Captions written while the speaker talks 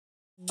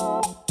What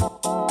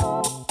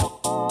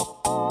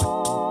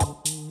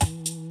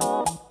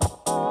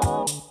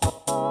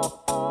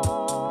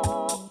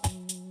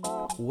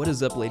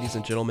is up, ladies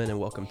and gentlemen, and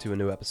welcome to a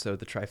new episode of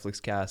the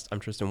Triflix Cast. I'm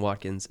Tristan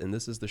Watkins, and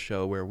this is the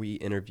show where we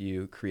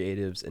interview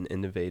creatives and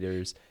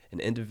innovators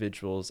and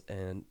individuals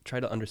and try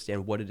to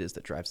understand what it is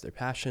that drives their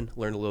passion,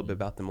 learn a little bit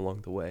about them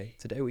along the way.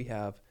 Today we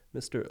have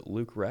Mr.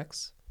 Luke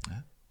Rex.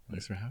 Yeah,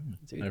 thanks for having me.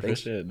 Dude, I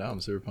appreciate it. No,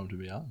 I'm super pumped to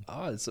be on.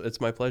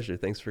 It's my pleasure.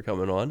 Thanks for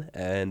coming on.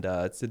 And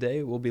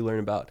today we'll be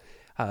learning about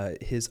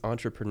his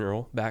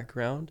entrepreneurial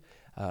background,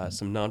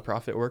 some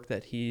nonprofit work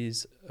that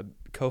he's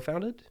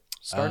co-founded.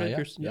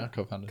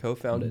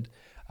 Co-founded.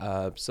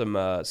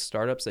 Some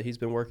startups that he's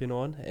been working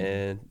on,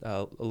 and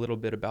a little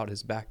bit about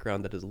his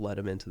background that has led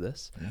him into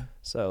this. Yeah.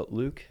 So,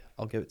 Luke,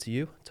 I'll give it to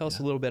you. Tell us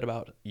a little bit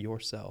about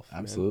yourself.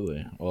 Absolutely.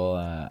 Man. Well,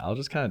 I'll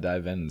just kind of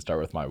dive in and start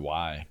with my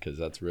why, because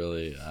that's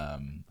really,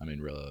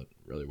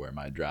 really where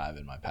my drive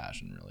and my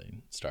passion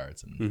really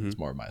starts, and it's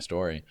more of my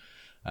story.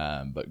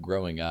 But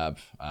growing up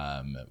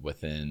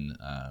within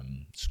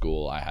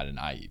school, I had an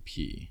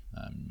IEP.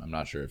 I'm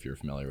not sure if you're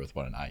familiar with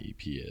what an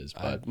IEP is,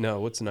 but no,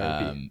 what's an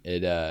IEP?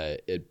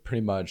 It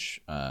pretty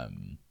much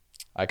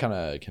I kind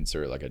of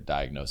consider it like a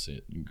diagnosis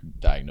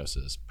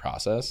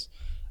process,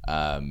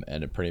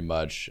 and it pretty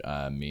much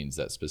means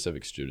that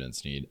specific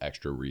students need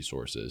extra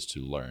resources to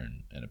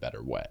learn in a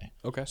better way.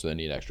 Okay. So they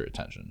need extra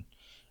attention.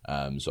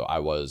 So I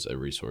was a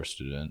resource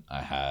student.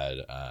 I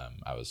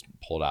was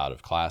pulled out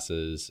of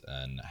classes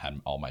and had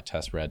all my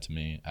tests read to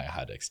me. I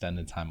had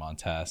extended time on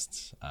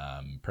tests,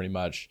 pretty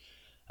much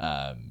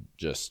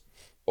just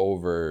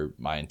over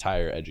my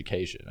entire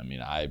education. I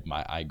mean,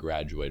 I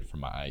graduated from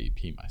my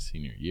IEP my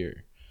senior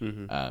year.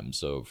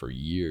 So for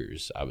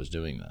years I was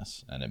doing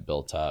this, and it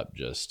built up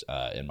just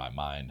in my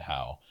mind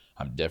how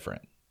I'm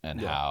different. And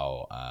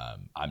how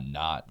I'm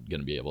not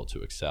going to be able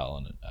to excel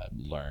and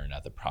learn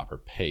at the proper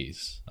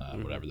pace,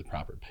 whatever the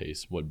proper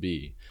pace would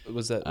be.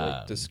 Was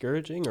that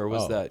discouraging, or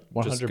was that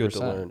 100%. Just good to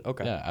learn?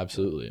 Okay. Yeah,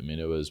 absolutely. I mean,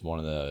 it was one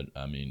of the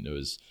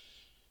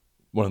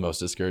most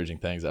discouraging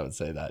things I would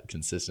say that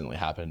consistently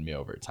happened to me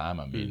over time.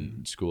 I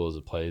mean, school is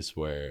a place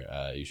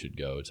where you should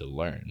go to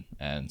learn,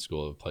 and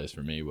school of a place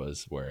for me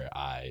was where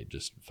I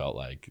just felt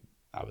like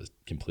I was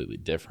completely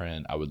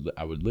different. I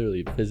would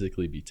literally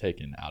physically be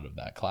taken out of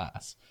that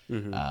class.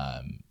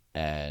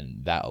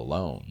 And that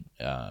alone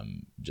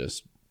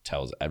just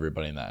tells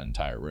everybody in that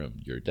entire room,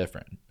 you're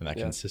different. And that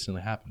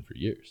consistently happened for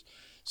years.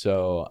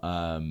 So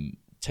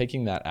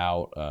taking that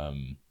out,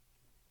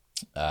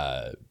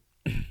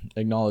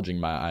 acknowledging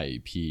my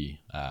IEP,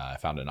 I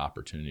found an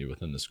opportunity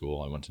within the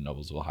school. I went to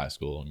Noblesville High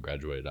School and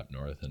graduated up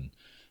north and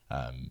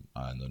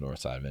on the north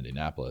side of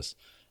Indianapolis.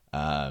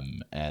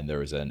 And there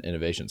was an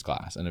innovations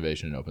class,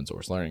 innovation and open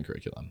source learning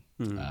curriculum.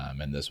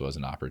 And this was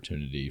an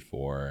opportunity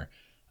for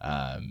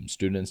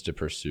students to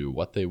pursue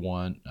what they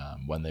want,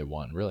 when they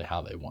want, really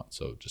how they want.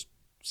 So it just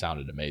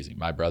sounded amazing.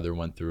 My brother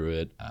went through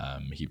it.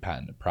 He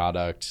patented a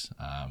product,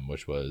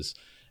 which was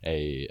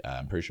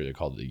I'm pretty sure they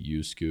called it the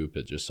U-Scoop.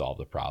 It just solved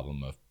the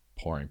problem of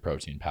pouring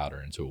protein powder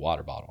into a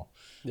water bottle.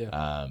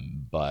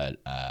 But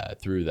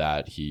through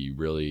that, he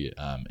really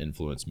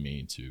influenced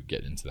me to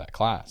get into that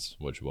class,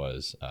 which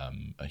was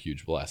a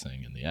huge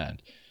blessing in the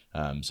end.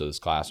 So this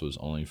class was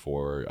only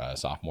for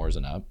sophomores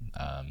and up.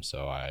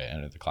 So I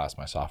entered the class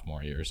my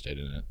sophomore year, stayed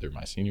in it through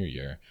my senior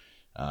year,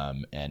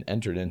 and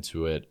entered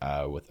into it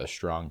with a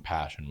strong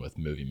passion with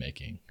movie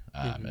making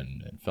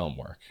and film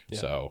work.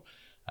 So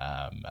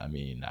I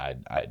mean,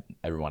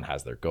 everyone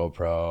has their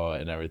GoPro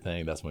and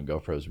everything. That's when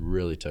GoPros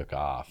really took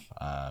off.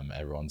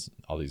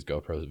 All these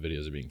GoPro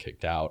videos are being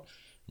kicked out.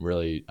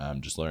 Really,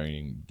 just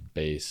learning the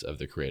base of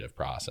the creative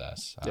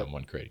process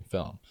when creating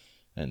film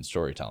and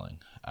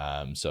storytelling.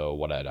 So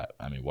what did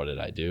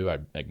I do? I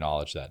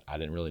acknowledged that I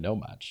didn't really know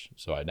much,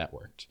 so I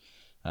networked.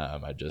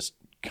 I just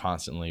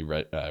constantly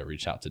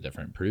reached out to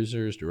different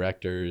producers,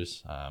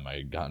 directors.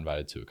 I got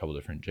invited to a couple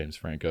different James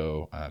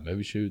Franco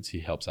movie shoots. He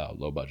helps out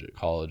low budget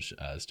college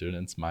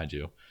students. Mind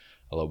you,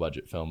 a low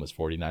budget film is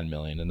 $49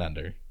 million and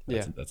under.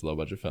 That's a low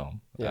budget film.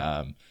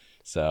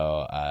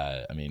 So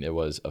I mean, it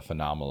was a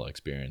phenomenal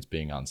experience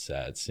being on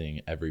set,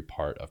 seeing every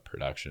part of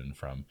production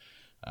from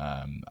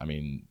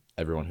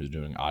everyone who's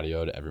doing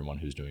audio to everyone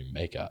who's doing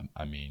makeup.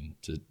 I mean,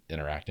 to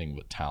interacting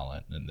with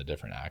talent and the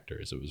different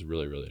actors. It was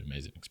really, really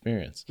amazing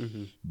experience.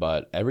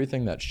 But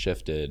everything that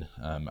shifted,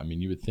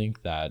 you would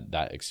think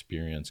that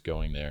experience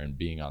going there and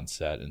being on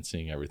set and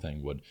seeing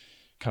everything would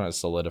kind of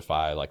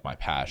solidify like my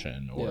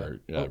passion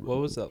what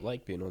was that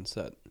like being on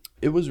set?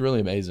 It was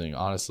really amazing,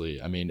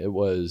 honestly. I mean, I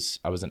was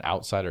an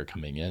outsider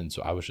coming in,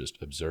 so I was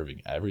just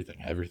observing everything.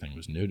 Everything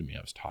was new to me.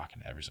 I was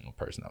talking to every single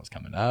person that was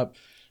coming up.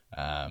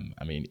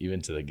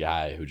 Even to the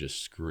guy who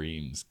just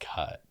screams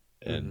cut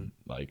and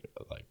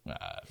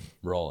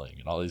rolling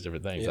and all these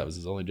different things. That was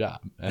his only job.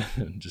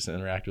 And just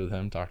interact with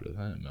him, talk with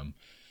him.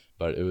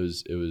 But it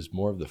was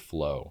more of the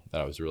flow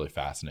that I was really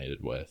fascinated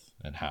with,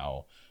 and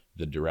how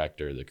the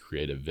director, the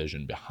creative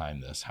vision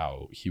behind this,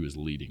 how he was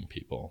leading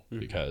people.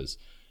 Because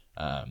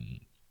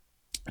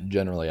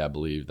generally I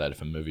believe that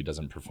if a movie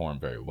doesn't perform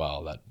very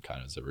well, that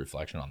kind of is a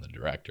reflection on the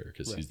director,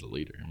 because Right. he's the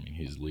leader. I mean,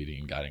 he's leading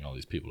and guiding all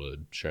these people to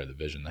share the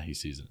vision that he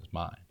sees in his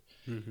mind.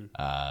 All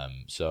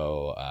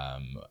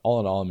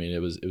in all, I mean, it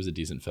was a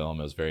decent film.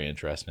 It was very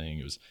interesting.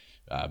 It was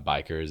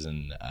bikers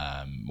and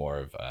more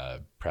of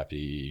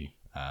preppy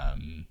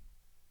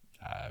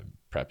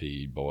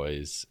preppy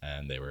boys,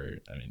 and they were,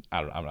 I mean,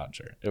 I'm not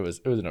sure. It was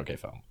an okay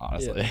film,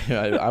 honestly.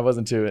 I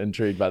wasn't too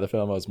intrigued by the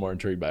film. I was more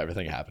intrigued by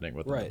everything happening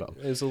within the film.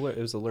 It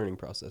was a learning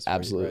process for you,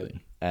 Absolutely.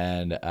 right?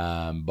 And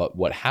but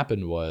what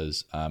happened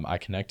was I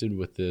connected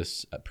with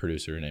this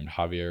producer named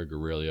Javier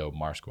Guerrillo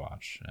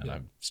Marsquatch, and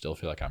I still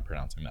feel like I'm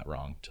pronouncing that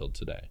wrong till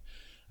today.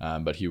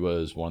 But he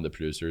was one of the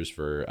producers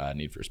for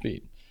Need for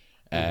Speed.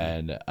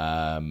 And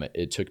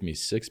it took me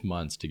 6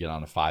 months to get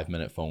on a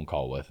 5-minute phone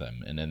call with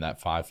him. And in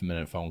that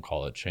 5-minute phone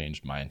call, it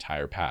changed my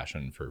entire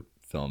passion for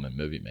film and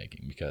movie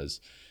making, because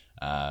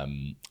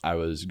I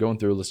was going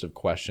through a list of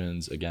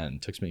questions. Again,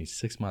 it took me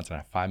 6 months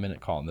and a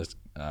 5-minute call. And this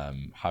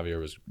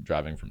Javier was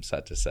driving from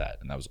set to set,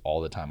 and that was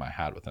all the time I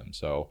had with him.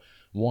 So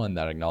one,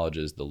 that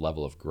acknowledges the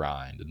level of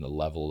grind and the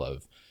level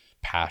of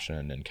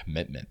passion and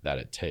commitment that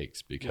it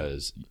takes,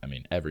 because I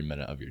mean, every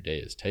minute of your day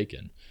is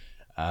taken.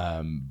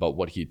 But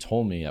what he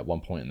told me at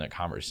one point in that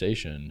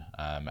conversation,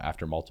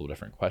 after multiple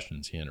different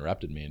questions, he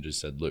interrupted me and just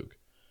said, "Luke,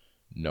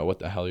 know what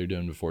the hell you're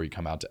doing before you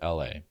come out to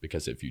LA,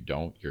 because if you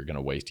don't, you're going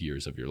to waste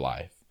years of your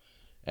life."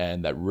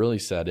 And that really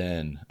set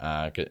in,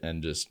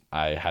 and just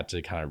I had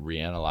to kind of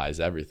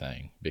reanalyze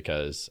everything,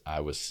 because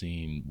I was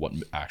seeing what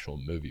actual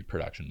movie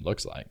production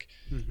looks like,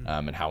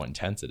 and how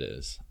intense it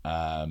is.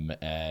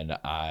 And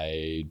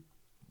I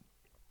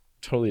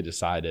totally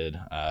decided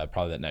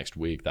probably that next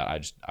week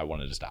that I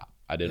wanted to stop.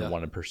 I didn't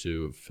want to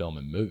pursue film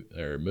and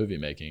movie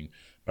making,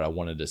 but I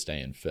wanted to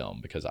stay in film,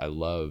 because I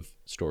love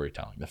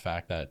storytelling. The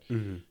fact that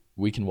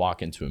we can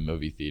walk into a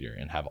movie theater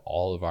and have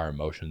all of our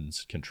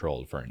emotions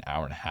controlled for an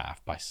hour and a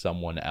half by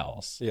someone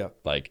else,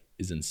 like,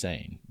 is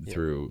insane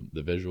through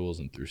the visuals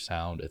and through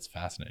sound. It's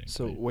fascinating.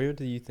 So where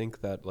do you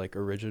think that like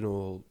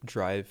original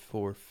drive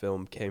for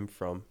film came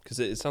from? Because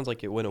it sounds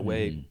like it went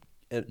away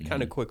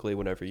kind of quickly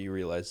whenever you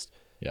realized,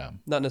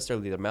 not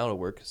necessarily the amount of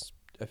work, 'cause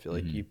I feel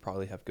like you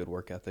probably have good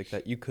work ethic,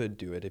 that you could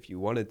do it if you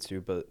wanted to,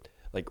 but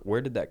like,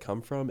 where did that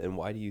come from, and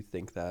why do you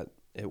think that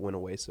it went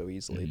away so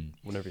easily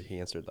whenever he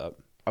answered that?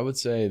 I would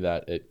say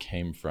that it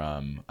came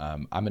from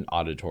I'm an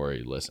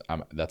auditory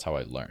listener. That's how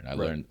I learn. I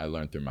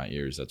learned through my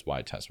ears. That's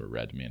why tests were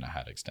read to me, and I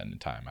had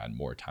extended time. I had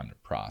more time to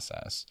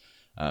process.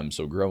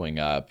 So growing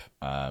up,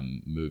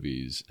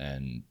 movies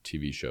and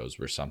TV shows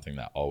were something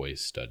that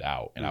always stood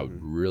out, and I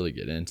would really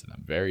get into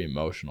them. Very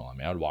emotional. I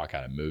mean, I would walk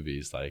out of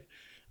movies like,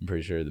 I'm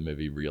pretty sure the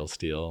movie Real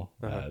Steel,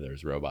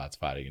 there's robots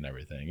fighting and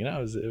everything. You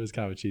know, it was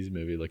kind of a cheesy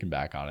movie looking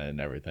back on it and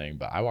everything,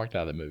 but I walked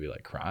out of the movie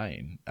like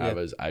crying.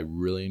 I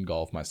really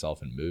engulfed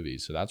myself in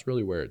movies. So that's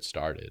really where it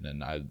started.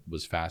 And I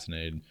was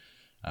fascinated.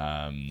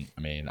 I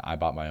mean, I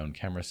bought my own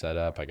camera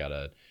setup. I got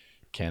a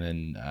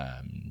Canon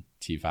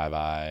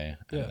T5i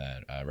and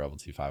then a Rebel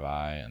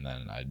T5i, and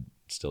then I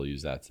still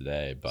use that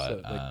today. But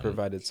so, like,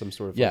 provided some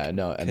sort of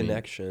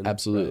connection. I mean,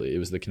 absolutely, right? It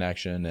was the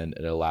connection, and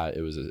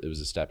it was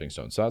a stepping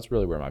stone. So that's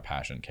really where my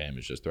passion came.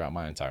 Is just throughout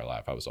my entire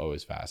life, I was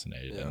always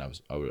fascinated, and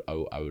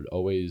I would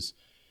always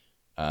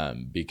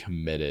be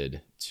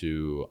committed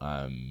to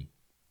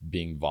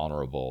being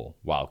vulnerable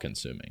while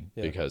consuming,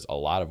 because a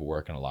lot of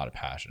work and a lot of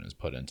passion is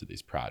put into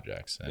these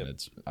projects, and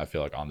it's, I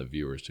feel like, on the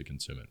viewers to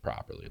consume it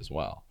properly as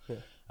well.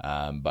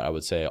 But I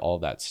would say all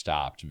that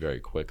stopped very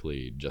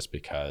quickly, just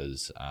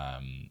because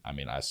I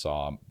mean, I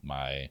saw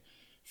my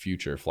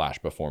future flash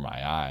before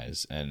my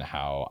eyes, and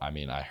how, I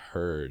mean, I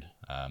heard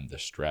the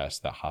stress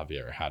that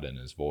Javier had in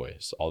his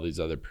voice. All these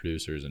other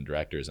producers and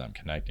directors I'm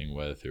connecting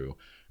with who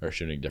are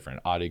shooting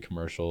different Audi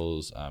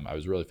commercials. I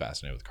was really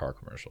fascinated with car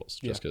commercials,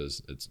 just because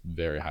it's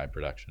very high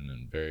production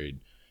and very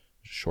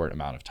short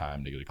amount of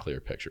time to get a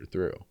clear picture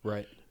through.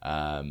 Right.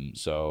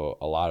 So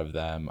a lot of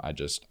them,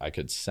 I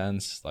could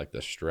sense like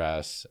the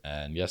stress,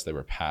 and yes, they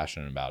were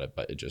passionate about it,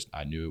 but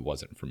I knew it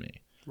wasn't for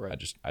me. Right.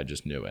 I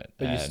just knew it.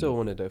 But you still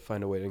wanted to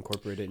find a way to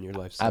incorporate it in your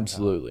life somehow.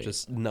 Absolutely.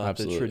 Just not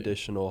the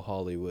traditional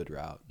Hollywood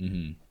route.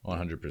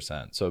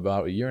 100%. So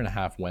about a year and a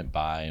half went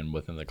by, and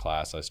within the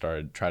class, I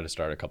tried to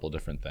start a couple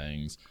different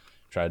things.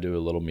 Tried to do a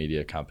little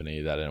media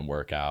company that didn't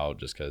work out,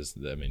 just because,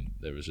 I mean,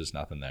 there was just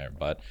nothing there.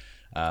 But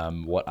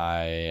what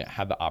I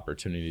had the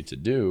opportunity to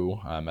do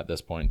at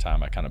this point in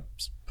time, I kind of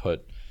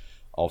put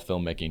all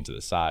filmmaking to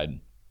the side.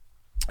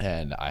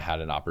 And I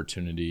had an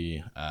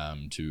opportunity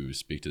to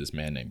speak to this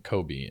man named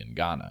Kobe in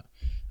Ghana.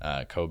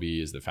 Kobe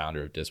is the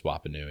founder of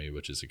Diswapanui,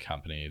 which is a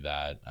company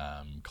that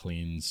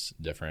cleans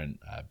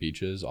different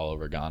beaches all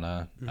over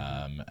Ghana,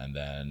 and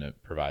then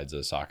provides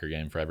a soccer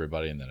game for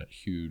everybody, and then a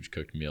huge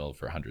cooked meal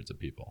for hundreds of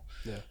people.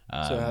 So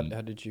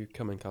how did you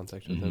come in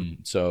contact with him?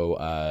 So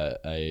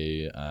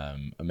a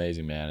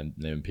amazing man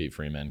named Pete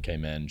Freeman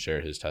came in,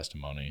 shared his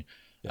testimony,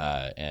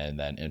 and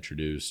then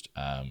introduced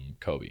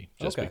Kobe,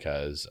 just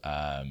because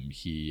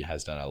he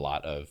has done a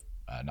lot of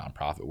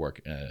nonprofit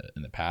work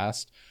in the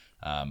past,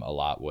 a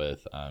lot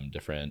with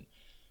different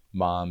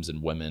moms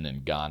and women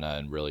in Ghana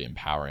and really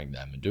empowering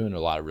them and doing a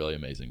lot of really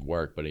amazing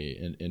work. But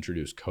he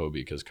introduced Kobe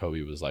because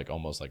Kobe was like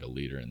almost like a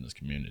leader in this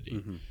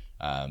community.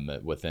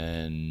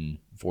 Within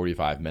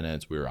 45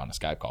 minutes, we were on a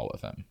Skype call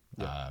with him.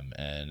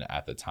 And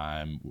at the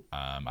time,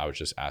 I was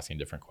just asking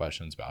different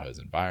questions about his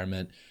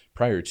environment.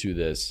 Prior to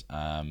this,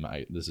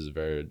 this is a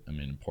very,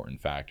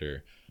 important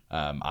factor.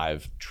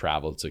 I've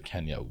traveled to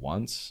Kenya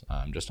once,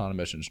 just on a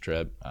missions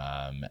trip.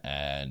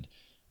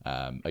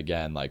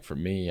 Again, like for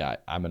me,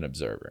 I'm an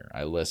observer.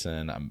 I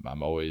listen.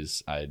 I'm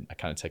always, I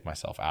kind of take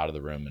myself out of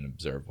the room and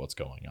observe what's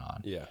going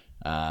on. Yeah.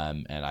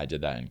 And I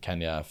did that in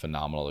Kenya,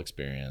 phenomenal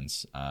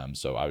experience.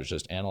 So I was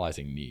just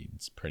analyzing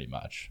needs pretty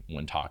much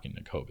when talking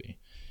to Kobe.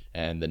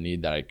 And the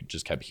need that I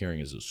just kept hearing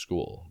is a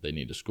school. They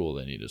need a school.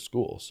 They need a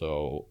school.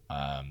 So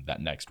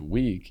that next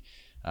week,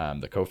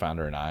 the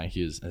co-founder and I,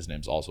 his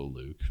name's also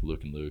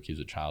Luke and Luke. He's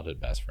a childhood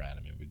best friend.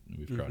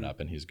 We've grown up,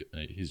 and he's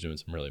doing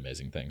some really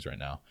amazing things right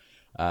now.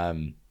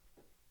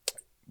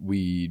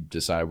 We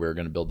decided we were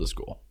going to build the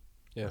school.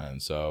 Yeah.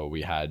 And so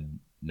we had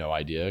no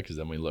idea, because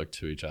then we looked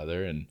to each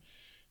other and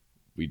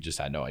we just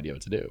had no idea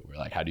what to do. We're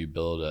like, how do you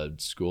build a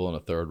school in a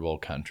third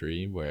world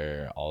country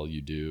where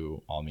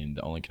the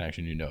only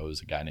connection you know is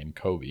a guy named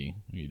Kobe.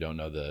 You don't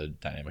know the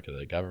dynamic of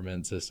the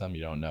government system.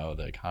 You don't know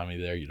the economy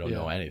there. You don't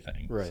know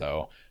anything. Right.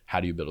 So how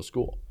do you build a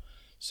school?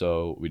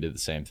 So we did the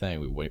same thing.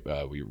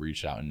 We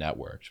reached out and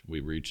networked. We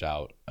reached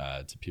out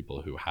to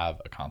people who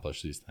have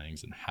accomplished these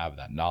things and have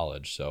that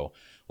knowledge. So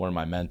one of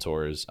my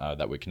mentors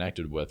that we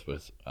connected with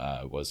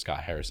was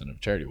Scott Harrison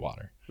of Charity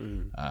Water.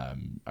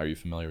 Are you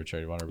familiar with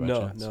Charity Water by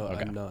chance? No,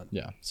 okay. I'm not.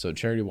 Yeah. So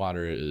Charity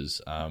Water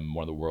is one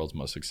of the world's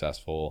most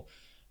successful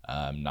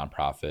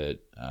nonprofit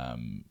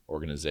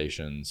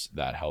organizations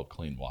that help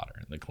clean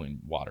water, the clean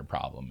water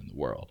problem in the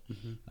world.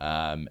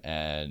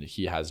 And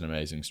he has an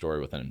amazing story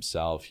within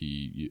himself.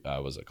 He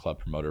was a club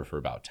promoter for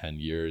about 10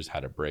 years,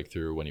 had a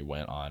breakthrough when he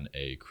went on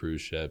a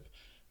cruise ship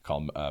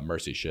called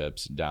Mercy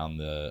Ships down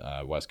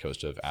the west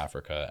coast of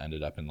Africa,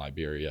 ended up in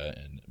Liberia,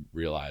 and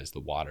realized the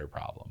water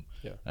problem.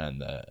 Yeah.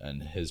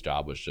 And his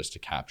job was just to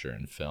capture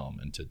and film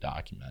and to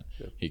document.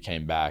 Yeah. He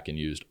came back and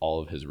used all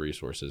of his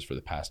resources for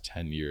the past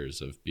 10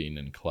 years of being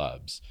in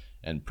clubs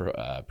and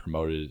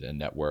promoted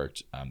and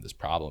networked this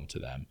problem to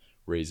them,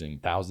 raising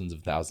thousands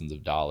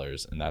of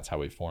dollars. And that's how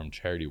we formed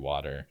Charity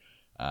Water,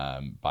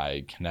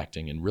 by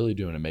connecting and really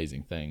doing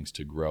amazing things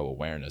to grow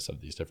awareness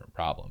of these different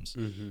problems.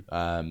 So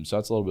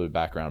that's a little bit of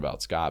background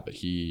about Scott, but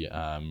he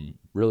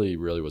really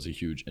was a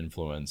huge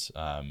influence,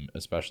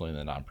 especially in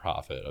the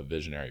nonprofit, of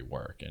visionary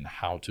work and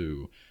how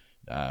to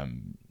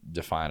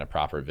define a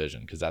proper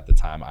vision. Because at the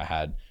time I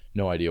had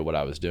no idea what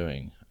I was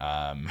doing.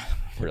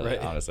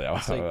 Honestly, I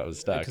was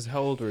stuck. Because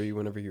how old were you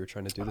whenever you were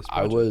trying to do this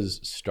project? I was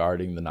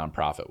starting the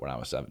nonprofit when I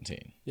was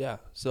 17. Yeah.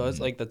 So it's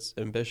like, that's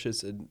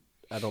ambitious, and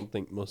I don't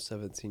think most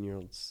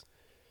 17-year-olds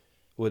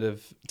would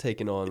have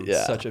taken on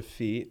such a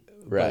feat.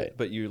 Right.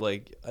 But you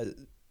like,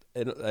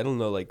 I don't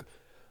know, like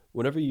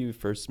whenever you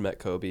first met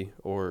Kobe,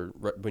 or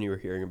when you were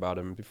hearing about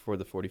him before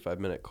the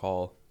 45-minute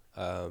call,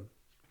 or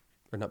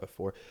not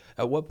before,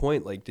 at what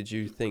point, like, did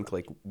you think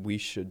like we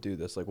should do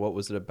this? Like, what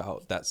was it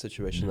about that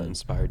situation that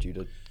inspired you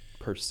to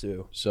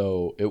pursue?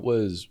 So it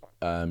was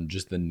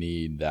just the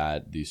need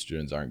that these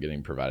students aren't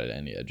getting provided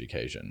any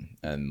education.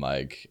 And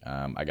like,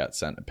 I got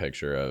sent a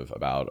picture of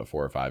about a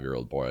 4 or 5 year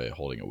old boy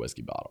holding a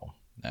whiskey bottle,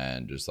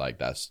 and just like,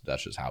 that's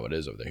just how it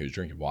is over there. He was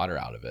drinking water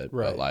out of it.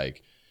 Right. But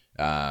like,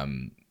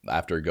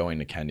 after going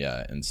to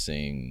Kenya and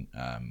seeing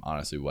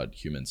honestly what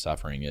human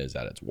suffering is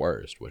at its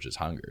worst, which is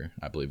hunger,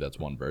 I believe that's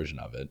one version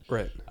of it.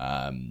 Right.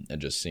 And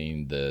just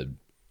seeing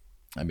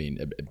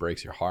it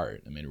breaks your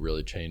heart. It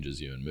really changes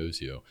you and moves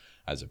you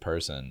as a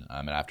person.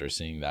 And after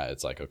seeing that,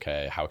 it's like,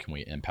 okay, how can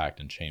we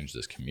impact and change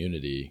this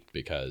community?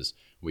 Because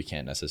we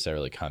can't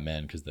necessarily come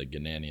in, because the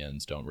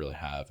Ghanaians don't really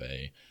have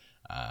a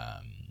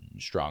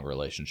strong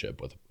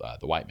relationship with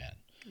the white man.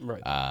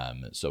 Right.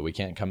 So we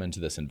can't come into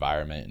this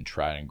environment and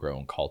try and grow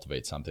and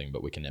cultivate something,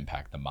 but we can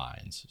impact the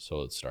minds. So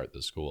let's start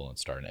the school and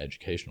start an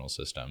educational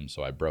system.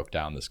 So I broke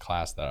down this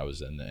class that I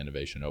was in, the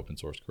Innovation Open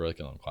Source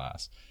Curriculum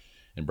class,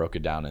 and broke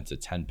it down into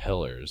 10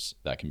 pillars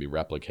that can be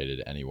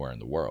replicated anywhere in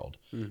the world,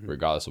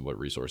 regardless of what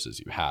resources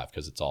you have,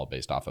 because it's all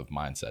based off of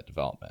mindset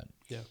development.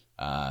 Yeah.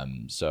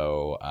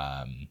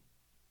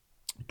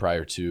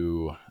 Prior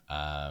to,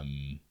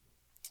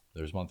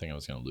 there's one thing I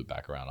was going to loop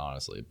back around,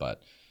 honestly,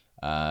 but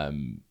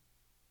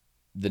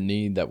the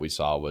need that we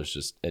saw was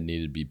just, it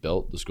needed to be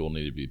built. The school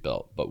needed to be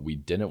built, but we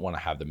didn't want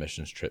to have the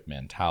missions trip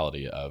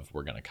mentality of,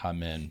 we're going to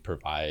come in,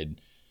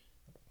 provide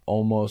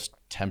almost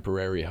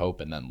temporary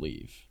hope, and then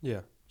leave.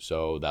 Yeah.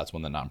 So that's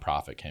when the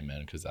nonprofit came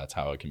in, because that's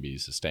how it can be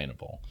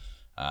sustainable.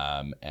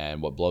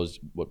 And what blows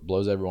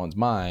everyone's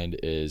mind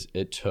is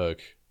it took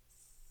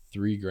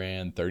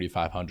 $3,000,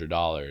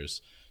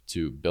 $3,500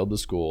 to build the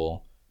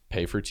school,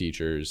 pay for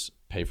teachers,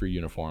 pay for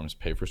uniforms,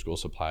 pay for school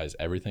supplies,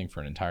 everything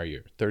for an entire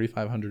year.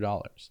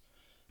 $3,500.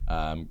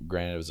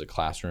 Granted, it was a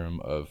classroom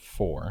of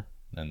 4,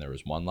 and there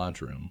was 1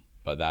 lunchroom,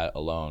 but that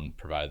alone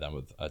provided them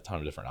with a ton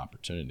of different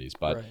opportunities.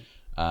 But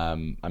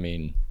right.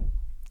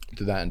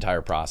 through that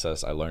entire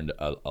process, I learned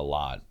a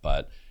lot,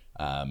 but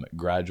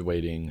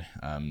graduating,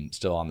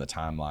 still on the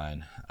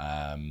timeline,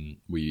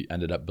 we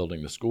ended up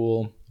building the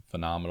school.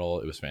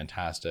 Phenomenal. It was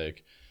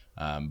fantastic.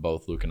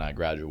 Both Luke and I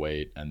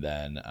graduate, and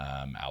then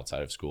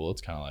outside of school,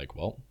 it's kind of like,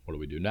 well, what do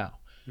we do now?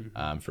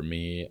 For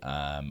me,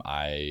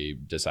 I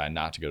decided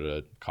not to go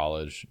to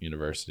college,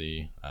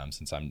 university,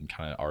 since I'm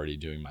kind of already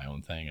doing my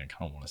own thing. I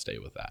kind of want to stay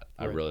with that.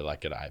 Right. I really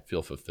like it. I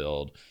feel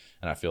fulfilled,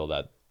 and I feel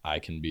that I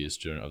can be a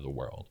student of the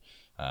world.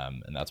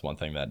 And that's one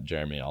thing that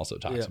Jeremy also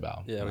talks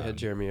about. Yeah, we had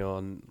Jeremy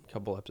on a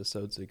couple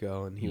episodes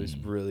ago, and he was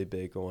really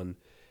big on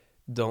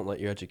don't let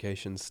your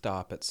education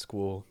stop at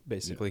school.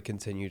 Basically,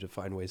 continue to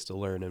find ways to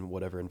learn in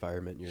whatever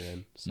environment you're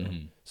in. So,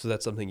 so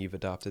that's something you've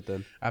adopted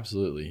then?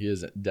 Absolutely. He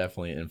has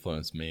definitely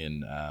influenced me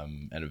in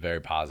a very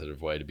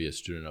positive way to be a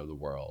student of the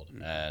world.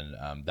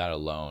 And that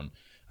alone,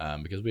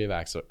 because we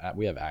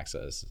have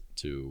access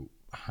to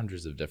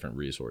hundreds of different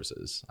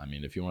resources. I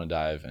mean, if you want to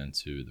dive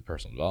into the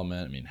personal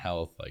development, I mean,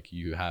 health, like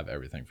you have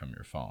everything from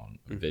your phone,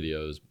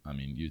 videos. I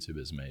mean, YouTube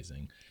is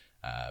amazing.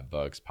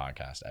 Books,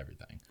 podcasts,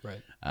 everything.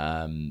 Right.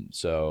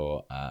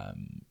 So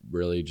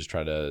really just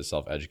try to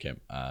self-educate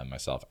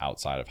myself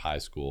outside of high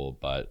school.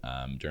 But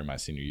during my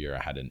senior year,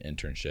 I had an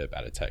internship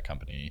at a tech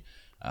company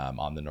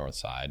on the north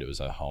side. It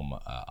was a home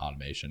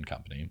automation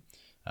company.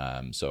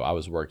 So I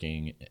was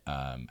working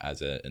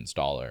as an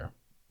installer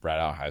right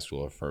out of high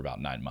school for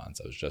about 9 months.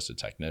 I was just a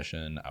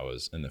technician. I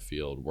was in the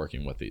field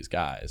working with these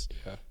guys.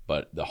 Okay.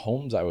 But the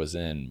homes I was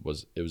in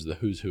was the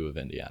who's who of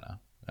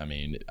Indiana. I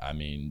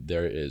mean,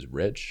 there is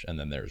rich and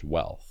then there's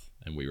wealth,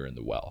 and we were in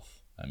the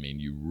wealth. I mean,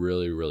 you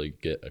really, really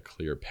get a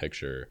clear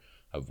picture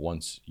of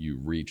once you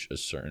reach a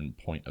certain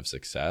point of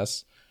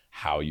success,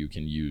 how you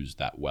can use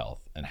that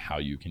wealth and how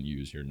you can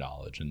use your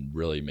knowledge and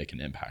really make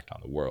an impact on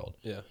the world.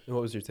 Yeah. And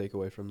what was your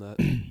takeaway from that?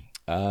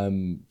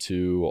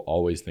 To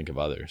always think of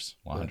others,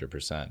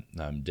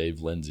 100%.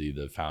 Dave Lindsay,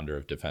 the founder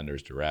of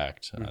Defenders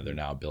Direct, they're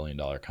now $1 billion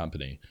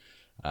company.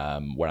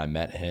 When I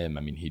met him,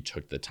 I mean, he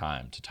took the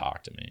time to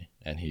talk to me,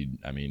 and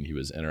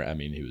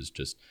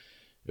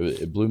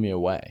it blew me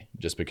away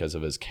just because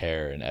of his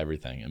care and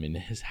everything. I mean,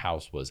 his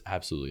house was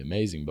absolutely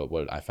amazing, but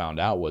what I found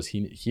out was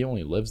he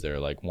only lives there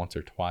like once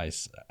or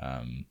twice,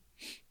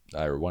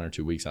 or 1 or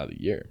 2 weeks out of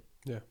the year.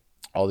 Yeah.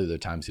 All the other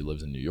times he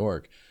lives in New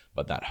York,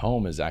 but that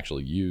home is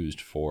actually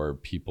used for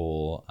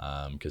people,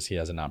 because he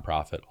has a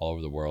nonprofit all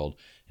over the world,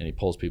 and he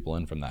pulls people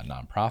in from that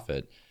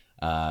nonprofit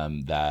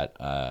that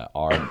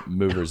are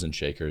movers and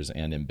shakers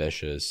and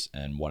ambitious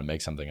and want to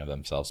make something of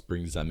themselves,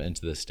 brings them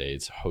into the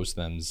States, hosts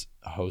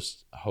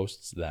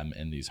them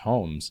in these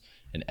homes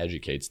and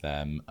educates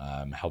them,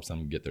 helps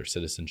them get their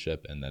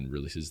citizenship, and then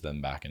releases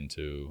them back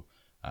into,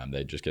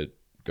 they just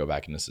go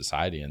back into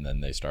society, and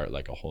then they start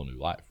like a whole new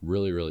life.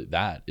 Really, really,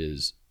 that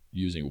is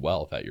using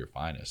wealth at your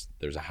finest.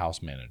 There's a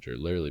house manager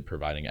literally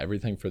providing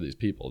everything for these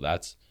people.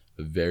 That's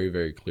a very,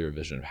 very clear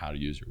vision of how to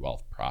use your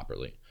wealth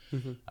properly.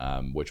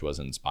 Which was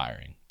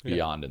inspiring,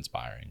 beyond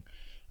inspiring.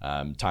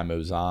 Time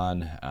moves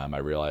on. I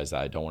realized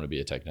that I don't want to be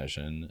a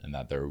technician, and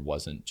that there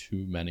wasn't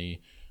too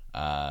many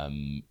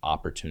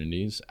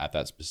opportunities at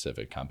that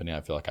specific company. I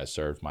feel like I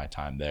served my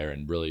time there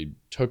and really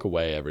took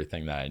away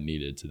everything that I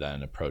needed to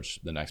then approach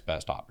the next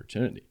best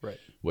opportunity,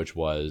 which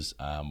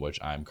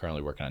I'm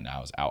currently working on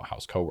now, is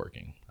Outhouse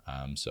Co-working.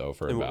 So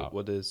for and about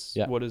what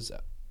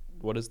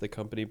is the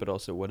company, but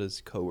also what does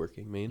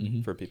co-working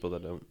mean for people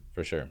that don't?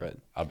 For sure. Right.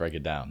 I'll break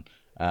it down.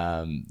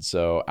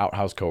 So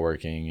Outhouse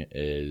Co-working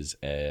is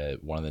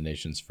one of the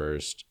nation's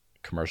first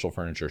commercial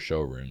furniture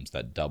showrooms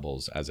that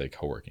doubles as a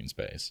co-working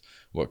space.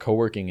 What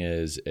co-working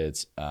is,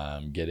 it's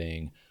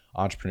getting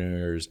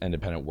entrepreneurs,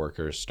 independent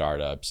workers,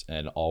 startups,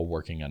 and all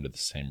working under the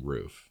same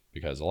roof.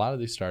 Because a lot of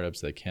these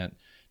startups, they can't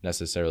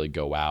necessarily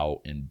go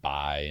out and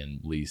buy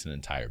and lease an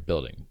entire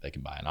building. They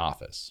can buy an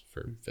office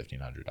for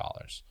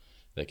 $1,500.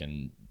 They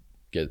can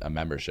get a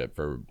membership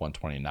for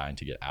 $129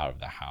 to get out of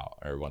the house,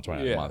 or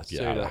 $129 a month to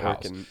get out of the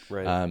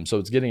house. So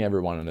it's getting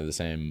everyone under the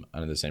same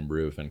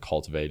roof and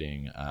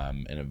cultivating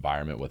an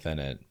environment within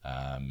it.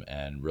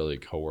 And really,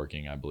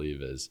 co-working, I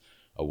believe, is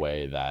a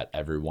way that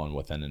everyone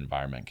within an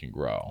environment can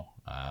grow.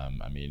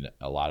 I mean,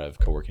 a lot of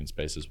co-working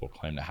spaces will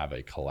claim to have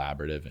a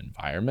collaborative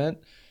environment,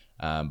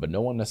 but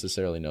no one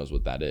necessarily knows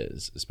what that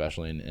is,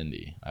 especially in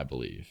Indy, I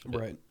believe.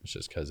 Right. It's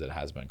just because it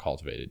hasn't been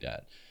cultivated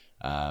yet.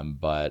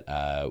 But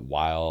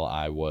while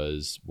I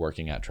was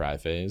working at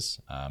Triphase,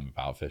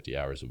 about 50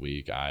 hours a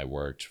week, I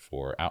worked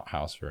for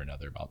Outhouse for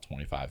another about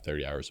 25,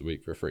 30 hours a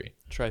week for free.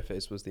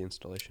 Triphase was the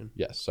installation?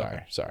 Yes.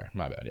 Sorry.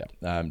 My bad.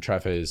 Yeah.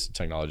 Triphase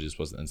Technologies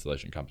was the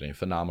installation company.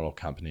 Phenomenal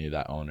company.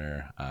 That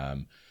owner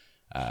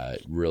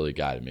really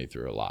guided me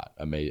through a lot.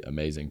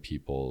 Amazing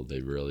people.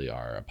 They really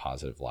are a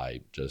positive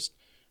light. Just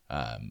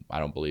I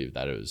don't believe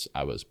that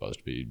I was supposed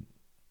to be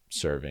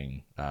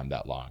serving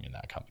that long in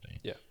that company.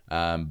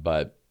 Yeah.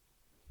 But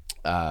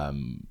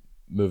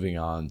moving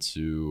on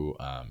to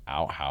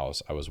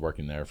Outhouse, I was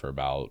working there for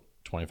about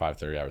 25,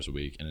 30 hours a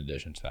week in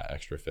addition to that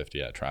extra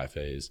 50 at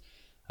Triphase.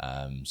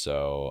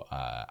 So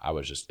I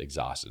was just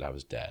exhausted. I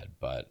was dead,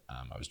 but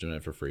I was doing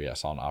it for free. I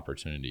saw an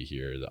opportunity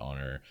here. The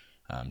owner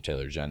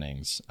Taylor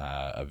Jennings,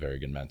 a very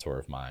good mentor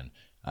of mine,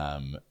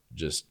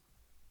 just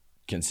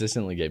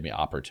consistently gave me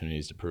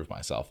opportunities to prove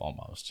myself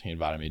almost. He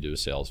invited me to do a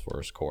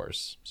Salesforce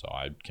course. So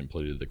I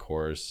completed the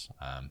course.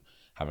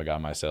 Haven't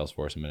got my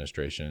Salesforce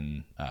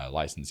administration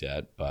license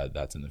yet, but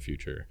that's in the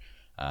future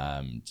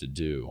to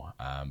do.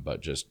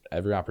 But just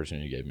every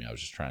opportunity he gave me, I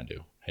was just trying to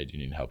do. Hey, do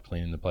you need help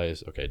cleaning the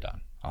place? Okay,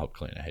 done. I'll help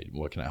clean it. Hey,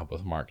 what can I help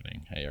with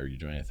marketing? Hey, are you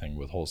doing anything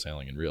with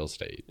wholesaling and real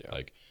estate? Yeah.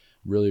 Like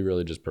really,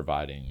 really just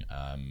providing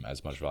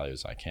as much value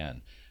as I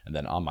can. And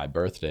then on my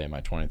birthday, my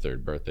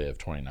 23rd birthday of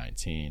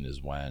 2019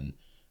 is when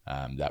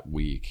that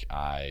week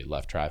I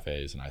left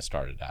Triphase and I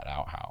started at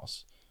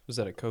Outhouse. Was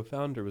that a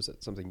co-found or was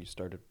it something you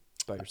started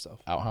by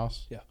yourself?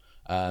 Outhouse? Yeah.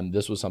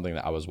 This was something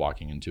that I was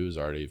walking into, is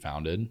already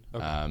founded.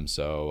 Okay.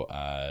 So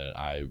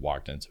I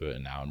walked into it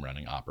and now I'm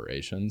running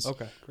operations.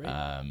 Okay, great.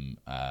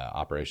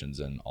 Operations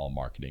and all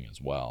marketing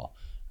as well.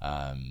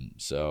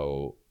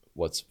 So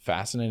what's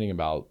fascinating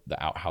about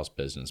the Outhouse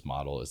business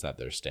model is that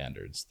there's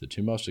standards. The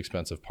two most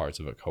expensive parts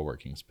of a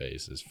co-working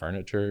space is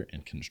furniture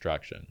and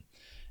construction.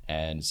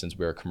 And since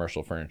we're a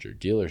commercial furniture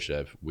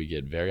dealership, we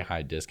get very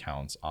high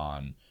discounts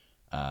on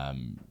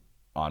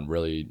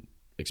really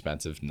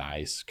expensive,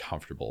 nice,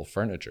 comfortable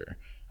furniture,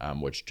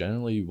 which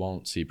generally you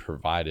won't see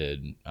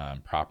provided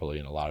properly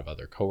in a lot of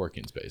other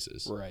co-working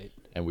spaces. Right.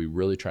 And we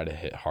really try to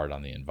hit hard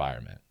on the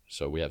environment.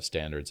 So we have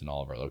standards in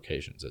all of our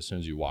locations. As soon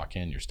as you walk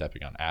in, you're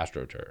stepping on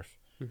AstroTurf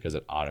because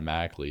it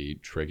automatically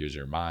triggers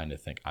your mind to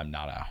think, I'm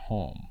not at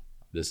home.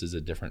 This is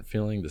a different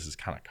feeling. This is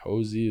kind of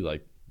cozy.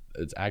 Like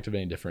it's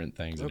activating different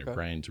things in your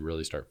brain to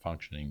really start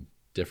functioning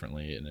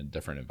differently in a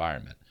different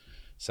environment.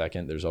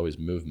 Second, there's always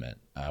movement.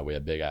 We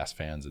have big ass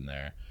fans in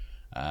there.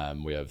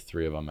 We have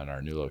 3 of them at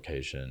our new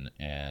location.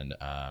 And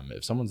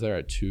if someone's there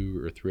at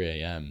 2 or 3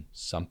 a.m.,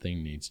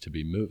 something needs to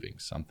be moving.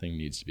 Something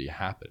needs to be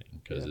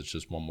happening because it's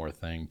just one more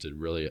thing to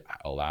really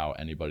allow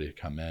anybody to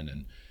come in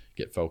and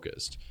get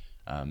focused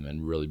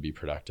and really be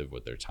productive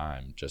with their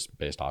time just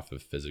based off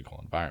of physical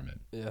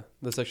environment. Yeah,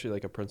 that's actually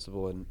like a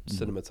principle in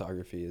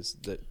cinematography is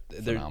that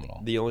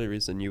Phenomenal. the only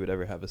reason you would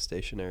ever have a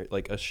stationary,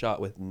 like a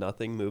shot with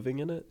nothing moving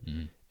in it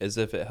is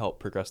if it helped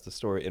progress the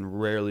story.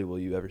 And rarely will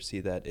you ever see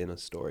that in a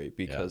story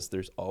because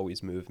there's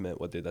always movement,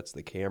 whether that's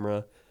the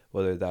camera,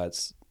 whether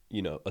that's,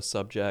 you know, a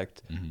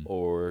subject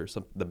or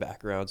the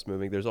background's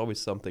moving. There's always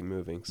something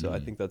moving. So I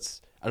think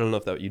that's, I don't know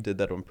if that you did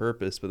that on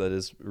purpose, but that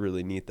is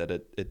really neat that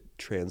it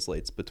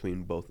translates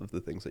between both of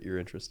the things that you're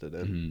interested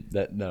in.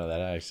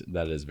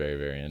 That is very,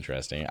 very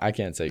interesting. I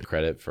can't take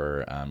credit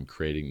for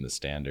creating the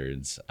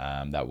standards.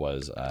 That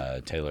was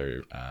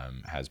Taylor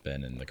has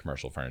been in the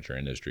commercial furniture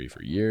industry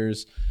for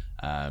years,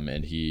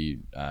 and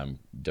he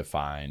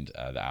defined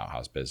the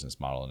Outhouse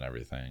business model and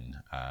everything.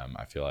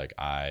 I feel like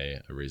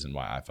a reason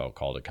why I felt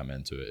called to come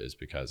into it is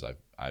because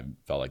I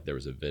felt like there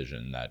was a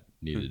vision that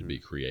needed to be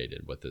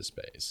created with this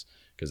space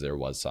because there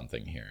was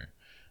something here.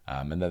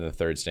 And then the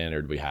third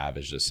standard we have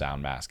is just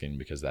sound masking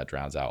because that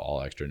drowns out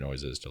all extra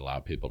noises to allow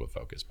people to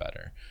focus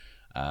better.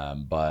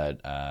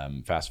 But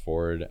fast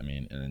forward, I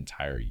mean, an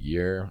entire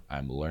year,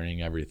 I'm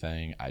learning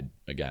everything. I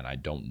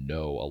don't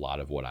know a lot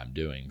of what I'm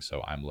doing.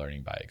 So I'm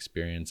learning by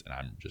experience and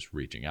I'm just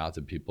reaching out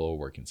to people,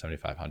 working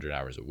 7,500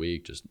 hours a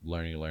week, just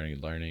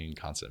learning,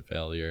 constant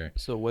failure.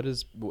 So what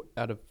is,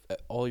 out of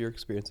all your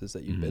experiences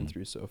that you've been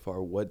through so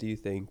far, what do you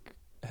think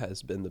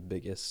has been the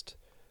biggest,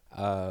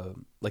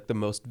 like the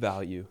most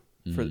value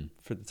for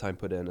the time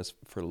put in as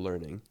for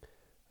learning?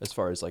 As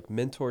far as like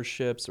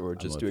mentorships or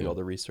just doing all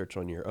the research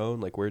on your own,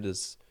 like where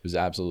does... It was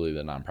absolutely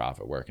the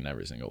nonprofit work in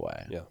every single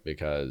way. Yeah.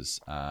 Because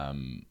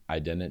I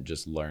didn't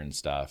just learn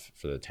stuff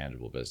for the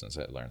tangible business.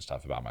 I learned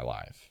stuff about my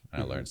life.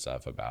 And I learned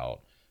stuff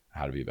about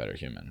how to be a better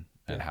human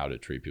and how to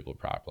treat people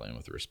properly and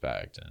with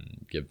respect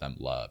and give them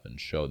love and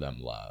show them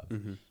love.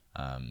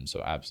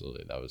 So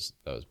absolutely, that was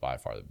by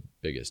far the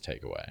biggest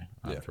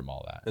takeaway from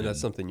all that. And that's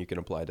something you can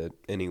apply to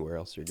anywhere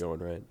else you're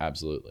going, right?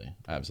 Absolutely.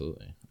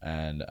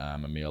 And I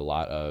mean, a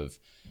lot of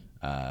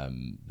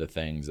the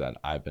things that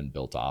I've been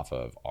built off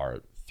of are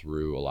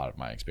through a lot of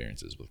my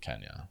experiences with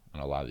Kenya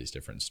and a lot of these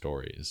different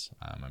stories.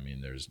 I mean,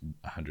 there's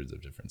hundreds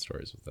of different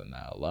stories within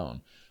that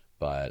alone,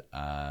 but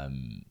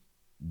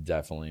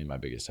definitely my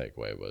biggest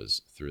takeaway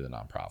was through the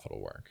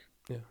nonprofitable work.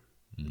 Yeah.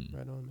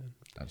 Right on, man.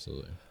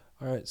 Absolutely.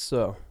 All right.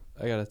 So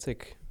I got to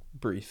take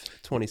brief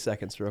 20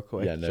 seconds real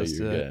quick just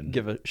to good.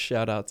 give a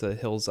shout out to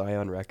Hill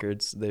Zion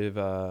Records. They've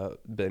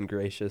been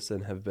gracious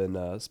and have been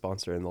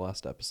sponsoring the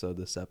last episode,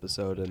 this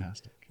episode.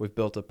 Fantastic. And we've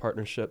built a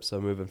partnership,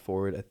 so moving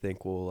forward I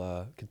think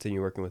we'll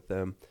continue working with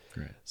them.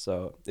 Great.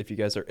 So if you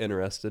guys are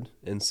interested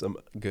in some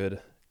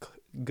good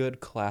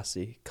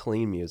classy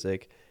clean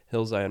music,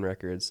 Hill Zion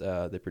Records,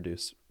 they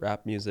produce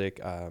rap music.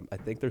 I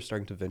think they're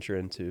starting to venture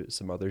into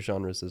some other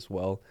genres as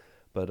well.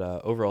 But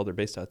overall, they're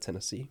based out of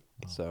Tennessee.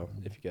 So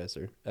if you guys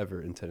are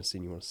ever in Tennessee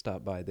and you want to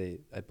stop by,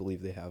 I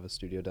believe they have a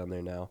studio down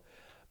there now.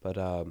 But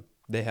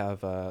they're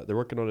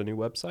working on a new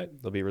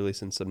website. They'll be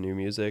releasing some new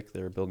music.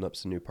 They're building up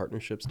some new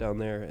partnerships down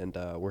there, and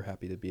we're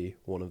happy to be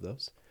one of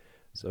those.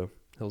 So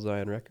Hill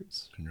Zion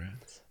Records.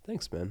 Congrats.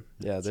 Thanks, man.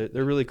 Yeah,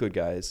 they're really good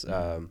guys.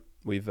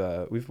 We've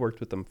worked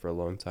with them for a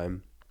long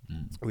time.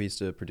 Mm. We used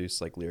to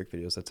produce like lyric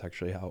videos. That's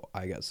actually how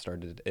I got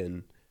started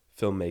in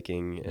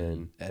filmmaking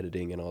and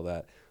editing and all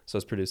that. So I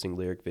was producing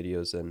lyric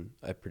videos, and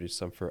I produced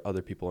some for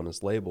other people on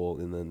his label,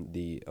 and then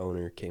the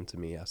owner came to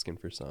me asking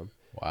for some.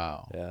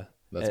 Wow. Yeah.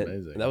 That's and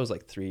amazing. That was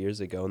like 3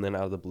 years ago, and then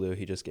out of the blue,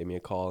 he just gave me a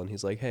call, and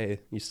he's like,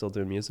 "Hey, you still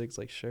doing music?" It's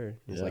like, "Sure."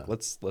 He's Yeah. like,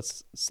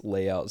 "Let's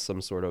lay out some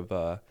sort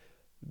of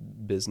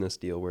business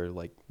deal where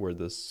like we're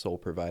the sole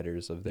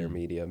providers of their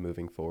media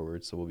moving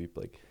forward. So we'll be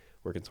like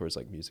working towards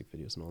like music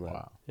videos and all that."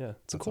 Wow. Yeah,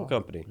 it's a That's cool awesome.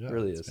 company. Yeah, It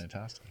really it's is.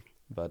 fantastic.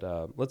 But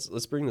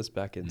let's bring this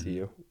back into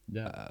you.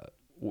 Yeah.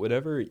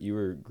 Whenever you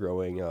were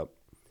growing up,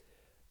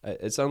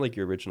 it sounded like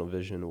your original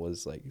vision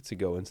was like to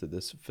go into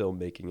this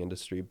filmmaking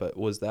industry. But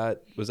was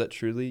that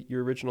truly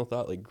your original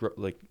thought?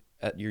 Like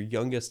at your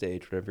youngest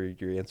age, whenever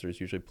your answer is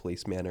usually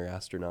policeman or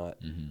astronaut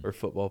or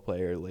football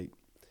player, like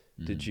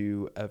did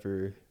you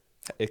ever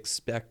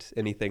expect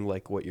anything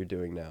like what you're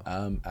doing now?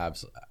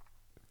 Absolutely.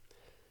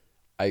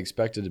 I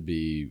expected to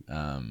be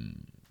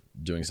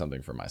doing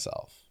something for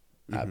myself.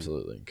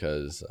 Absolutely.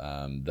 Because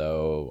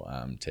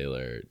though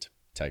Taylor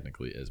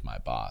technically is my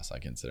boss, I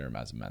consider him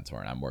as a mentor,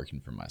 and I'm working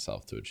for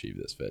myself to achieve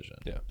this vision.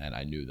 Yeah. And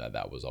I knew that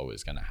that was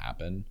always going to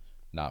happen.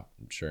 Not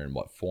sure in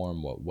what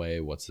form, what way,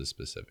 what's the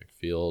specific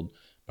field,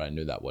 but I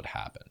knew that would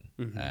happen.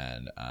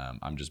 And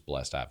I'm just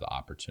blessed to have the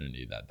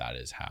opportunity that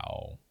is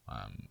how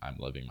I'm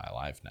living my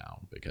life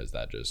now, because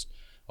that just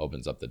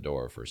opens up the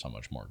door for so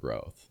much more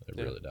growth. It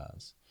really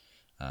does.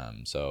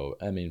 So,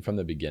 I mean, from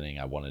the beginning,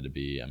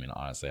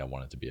 honestly, I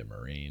wanted to be a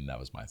Marine. That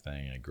was my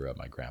thing. I grew up,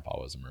 my grandpa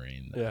was a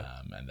Marine.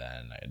 And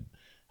then I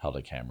held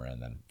a camera.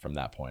 And then from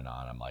that point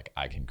on, I'm like,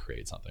 I can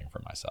create something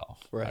for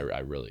myself. Right. I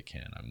really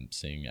can. I'm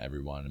seeing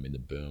everyone. I mean, the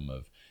boom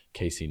of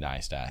Casey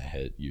Neistat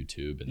hit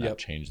YouTube, and that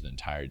changed the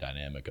entire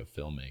dynamic of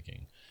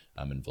filmmaking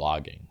and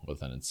vlogging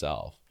within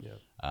itself.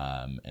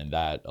 And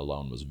that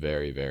alone was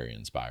very, very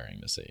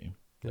inspiring to see.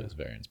 It was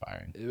very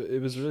inspiring.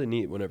 It was really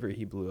neat whenever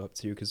he blew up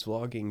too, because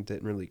vlogging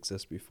didn't really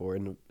exist before,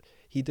 and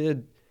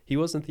he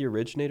wasn't the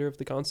originator of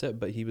the concept,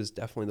 but he was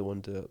definitely the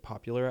one to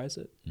popularize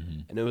it.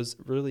 And it was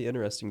really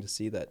interesting to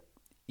see that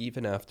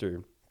even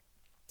after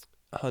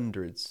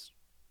hundreds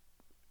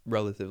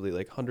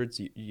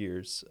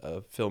years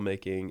of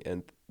filmmaking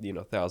and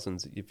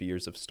thousands of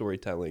years of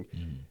storytelling,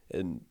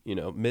 and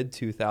mid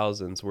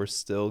 2000s, we're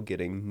still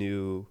getting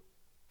new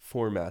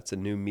formats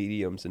and new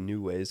mediums and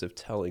new ways of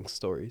telling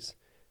stories,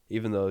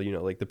 even though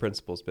like the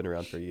principle's been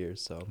around for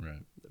years. So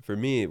for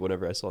me,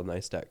 whenever I saw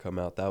Neistat come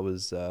out, that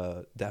was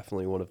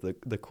definitely one of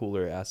the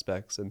cooler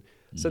aspects. And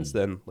since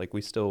then, like we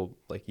still,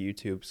 like,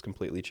 YouTube's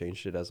completely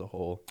changed it as a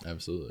whole.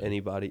 Absolutely.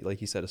 Anybody, like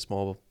you said, a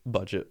small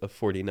budget of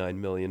 49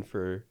 million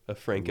for a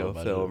Franco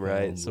film,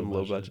 right? Some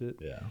low budget.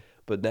 Yeah.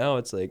 But now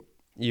it's like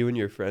you and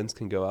your friends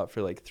can go out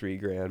for like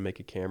 $3,000,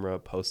 make a camera,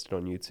 post it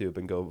on YouTube,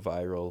 and go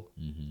viral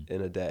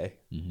in a day.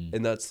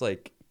 And that's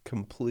like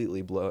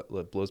completely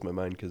blows my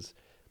mind, because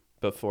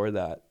before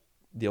that,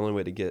 the only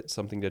way to get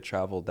something to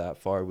travel that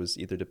far was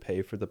either to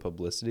pay for the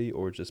publicity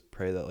or just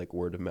pray that like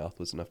word of mouth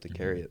was enough to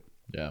carry it.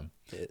 Yeah.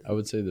 I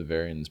would say the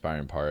very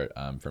inspiring part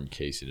from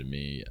Casey to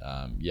me,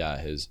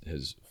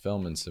 his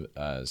film and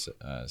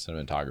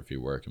cinematography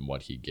work and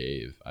what he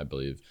gave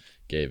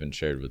and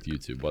shared with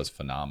YouTube was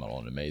phenomenal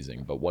and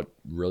amazing. But what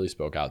really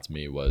spoke out to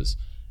me was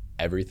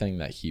everything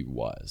that he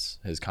was.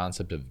 His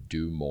concept of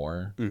do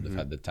more,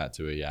 the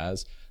tattoo he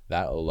has,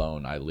 that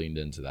alone, I leaned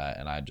into that,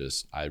 and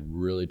I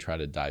really try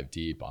to dive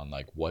deep on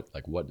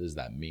what does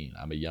that mean?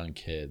 I'm a young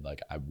kid, like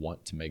I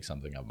want to make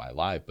something of my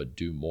life, but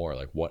do more.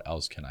 Like what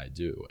else can I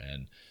do?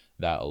 And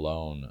that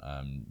alone,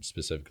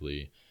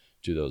 specifically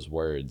to those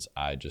words,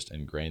 I just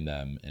ingrained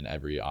them in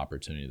every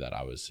opportunity that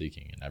I was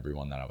seeking and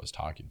everyone that I was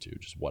talking to.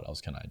 Just what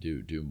else can I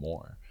do? Do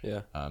more.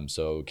 Yeah.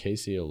 So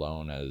Casey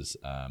alone as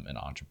an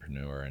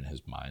entrepreneur and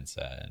his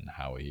mindset and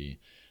how he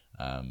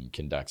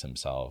conducts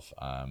himself,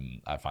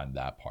 I find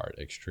that part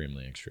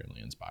extremely,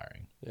 extremely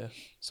inspiring. Yeah.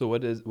 So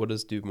what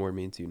does do more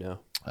mean to you now?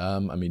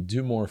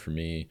 Do more for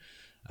me.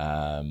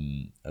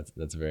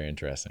 That's a very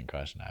interesting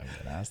question. I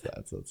haven't been asked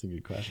that, so that's a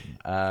good question.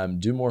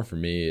 Do more for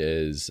me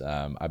is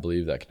I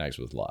believe that connects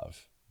with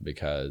love,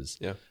 because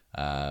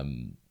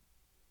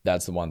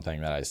that's the one thing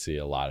that I see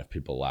a lot of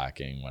people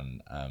lacking when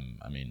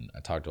I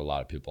talk to a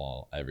lot of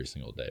people every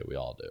single day. We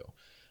all do.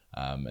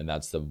 And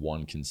that's the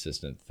one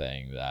consistent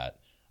thing that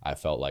I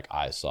felt like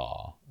I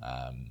saw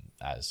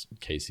as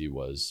Casey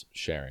was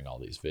sharing all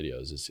these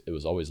videos. It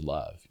was always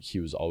love. He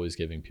was always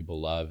giving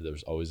people love. There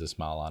was always a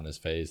smile on his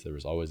face. There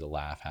was always a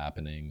laugh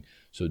happening.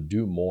 So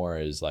do more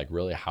is like,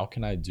 really, how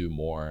can I do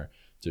more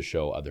to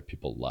show other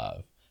people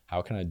love?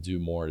 How can I do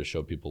more to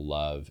show people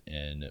love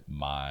on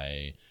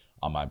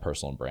my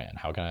personal brand?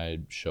 How can I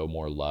show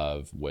more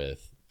love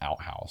with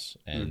Outhouse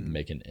and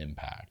make an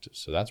impact?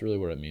 So that's really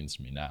what it means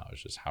to me now.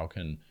 It's just how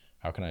can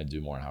I do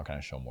more, and how can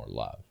I show more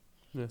love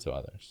to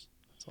others?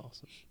 That's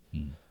awesome.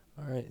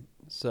 All right.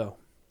 So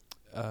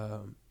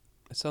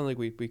it sounds like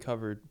we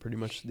covered pretty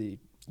much the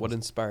what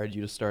inspired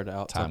you to start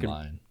out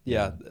Timeline.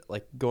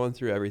 like going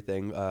through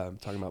everything,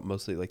 talking about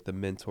mostly like the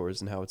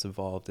mentors and how it's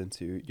evolved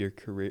into your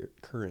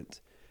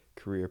current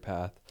career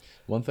path.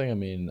 One thing, I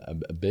mean,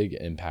 a big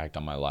impact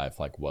on my life,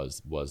 like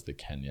was the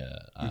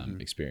Kenya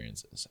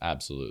experiences.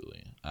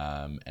 Absolutely.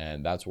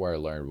 And that's where I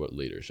learned what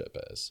leadership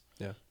is.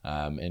 Yeah.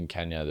 In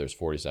Kenya, there's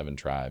 47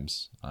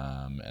 tribes.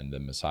 And the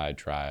Maasai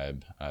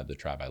tribe, the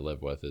tribe I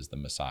live with, is the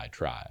Maasai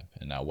tribe.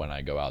 And now when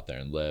I go out there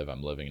and live,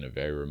 I'm living in a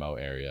very remote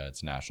area.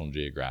 It's National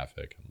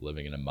Geographic. I'm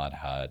living in a mud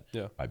hut.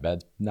 Yeah. My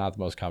bed's not the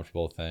most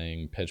comfortable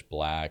thing, pitch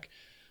black.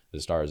 The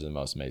stars are the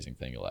most amazing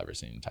thing you'll ever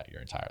see in your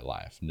entire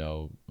life.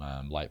 No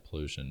light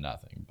pollution,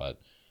 nothing.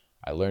 But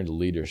I learned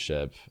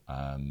leadership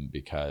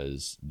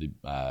because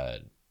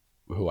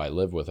who I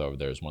live with over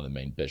there is one of the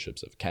main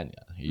bishops of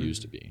Kenya. He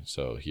used to be.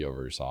 So he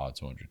oversaw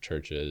 200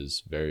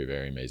 churches. Very,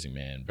 very amazing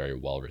man. Very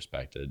well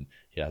respected.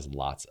 He has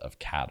lots of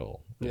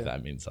cattle, if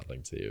that means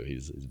something to you.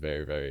 He's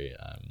very, very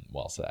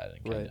well said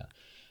in Kenya.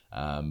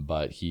 Right.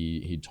 But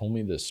he told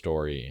me this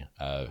story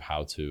of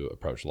how to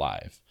approach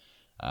life.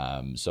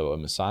 So a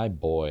Maasai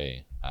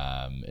boy,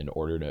 in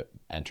order to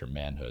enter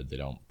manhood, they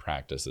don't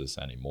practice this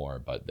anymore,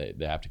 but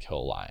they have to kill a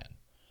lion.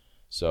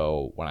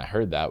 So when I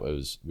heard that,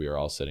 we were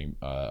all sitting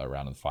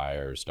around the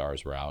fire,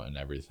 stars were out and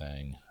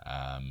everything.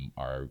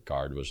 Our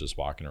guard was just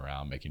walking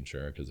around making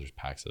sure, because there's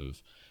packs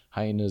of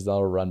hyenas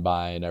that'll run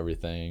by and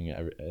everything.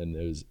 And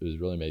it was a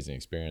really amazing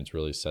experience,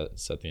 really set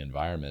the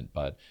environment.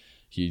 But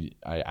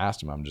I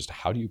asked him,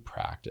 how do you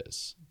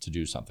practice to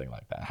do something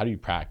like that? How do you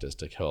practice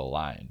to kill a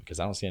lion? Because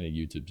I don't see any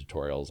YouTube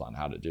tutorials on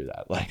how to do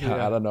that. Like,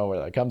 I don't know where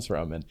that comes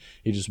from. And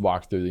he just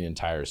walked through the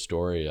entire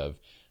story of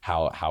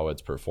how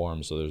it's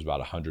performed. So there's about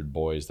 100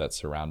 boys that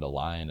surround a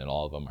lion, and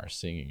all of them are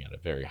singing at a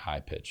very high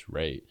pitched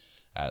rate.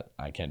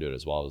 I can't do it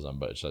as well as them,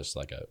 but it's just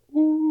like a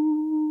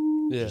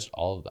woo, just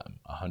all of them,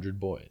 100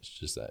 boys,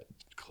 just that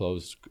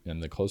close.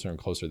 And the closer and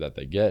closer that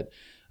they get,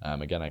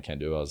 again, I can't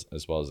do it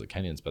as well as the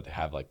Kenyans, but they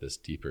have like this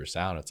deeper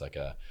sound. It's like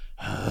a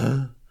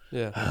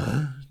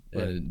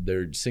and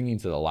they're singing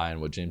to the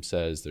lion. What James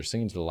says, they're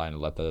singing to the lion to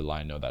let the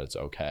lion know that it's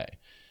okay.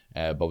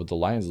 But what the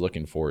lion's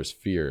looking for is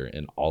fear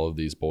in all of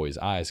these boys'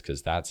 eyes,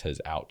 because that's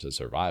his out to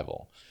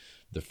survival.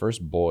 The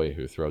first boy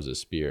who throws a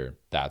spear,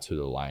 that's who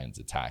the lion's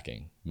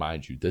attacking.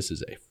 Mind you, this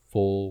is a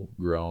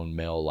full-grown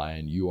male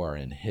lion. You are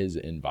in his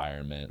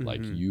environment,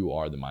 like you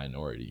are the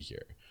minority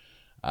here.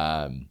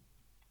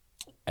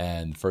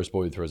 And the first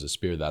boy who throws a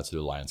spear, that's who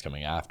the lion's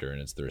coming after,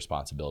 and it's the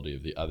responsibility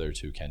of the other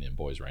two Kenyan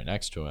boys right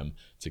next to him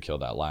to kill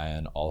that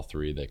lion. All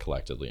three, they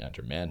collectively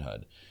enter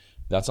manhood.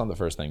 That's not the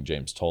first thing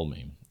James told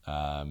me.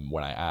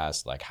 When I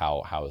asked, like,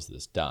 how is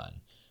this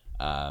done?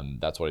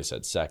 That's what he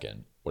said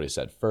second. What he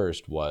said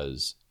first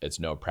was, it's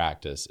no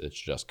practice, it's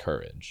just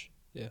courage.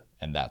 Yeah.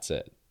 And that's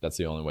it. That's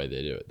the only way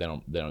they do it. They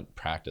don't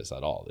practice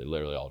at all. They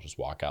literally all just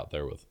walk out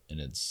there with an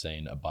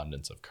insane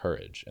abundance of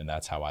courage. And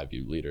that's how I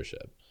view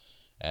leadership.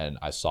 And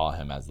I saw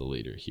him as the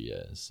leader he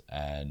is.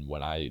 And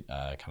when I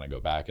kind of go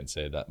back and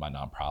say that my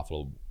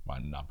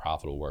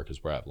non-profitable work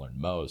is where I've learned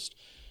most,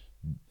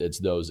 it's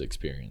those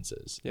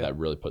experiences that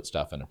really put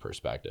stuff into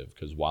perspective.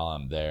 Because while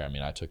I'm there, I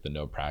mean, I took the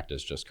no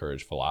practice, just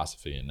courage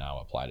philosophy and now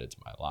applied it to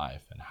my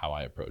life and how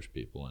I approach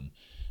people. And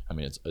I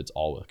mean, it's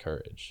all with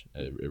courage.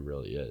 It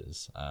really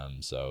is.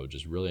 So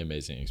just really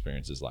amazing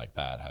experiences like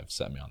that have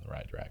set me on the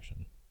right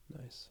direction.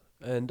 Nice.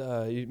 And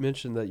you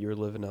mentioned that you were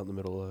living out in the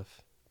middle of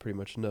pretty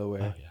much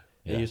nowhere. Oh, yeah.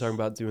 And you're talking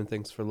about doing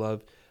things for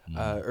love.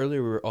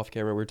 Earlier, we were off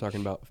camera. We were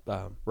talking about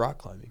rock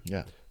climbing.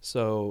 Yeah.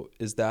 So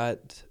is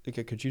that,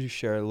 could you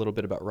share a little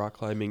bit about rock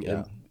climbing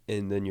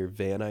and then your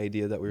van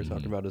idea that we were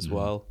talking about as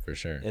well? For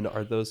sure. And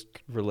are those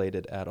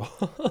related at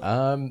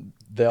all?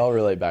 They all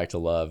relate back to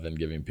love and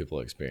giving people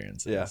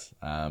experiences.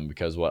 Yeah.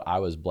 Because what I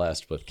was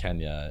blessed with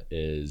Kenya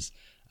is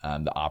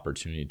the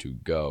opportunity to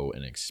go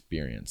and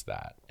experience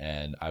that.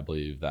 And I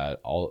believe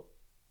that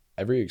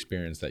every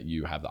experience that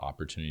you have the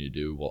opportunity to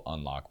do will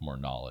unlock more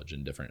knowledge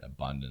and different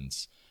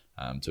abundance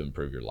to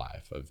improve your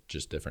life of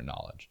just different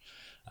knowledge.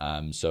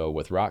 So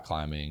with rock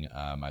climbing,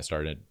 I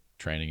started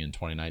training in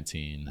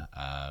 2019.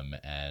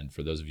 And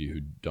for those of you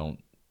who don't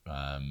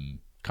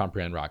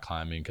comprehend rock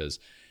climbing, because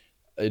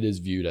it is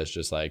viewed as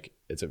just like,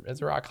 it's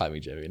a rock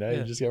climbing gym,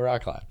 you just get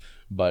rock climb.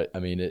 But I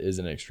mean, it is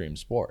an extreme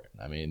sport.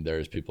 I mean,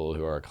 there's people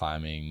who are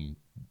climbing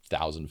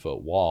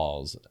 1,000-foot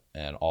walls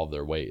and all of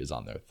their weight is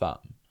on their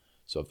thumb.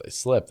 So if they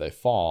slip, they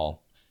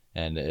fall.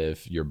 And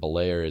if your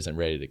belayer isn't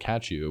ready to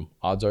catch you,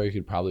 odds are you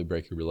could probably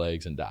break your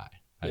legs and die.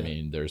 I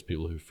mean, there's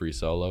people who free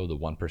solo. The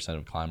 1%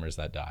 of climbers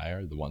that die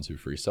are the ones who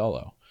free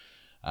solo.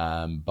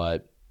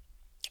 But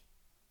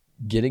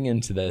getting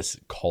into this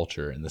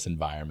culture and this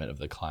environment of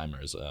the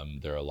climbers,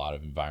 there are a lot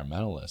of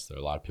environmentalists. There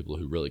are a lot of people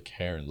who really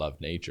care and love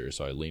nature.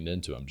 So I leaned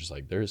into it. I'm just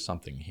like, there's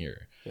something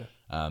here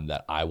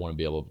that I want to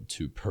be able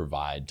to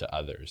provide to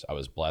others. I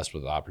was blessed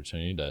with the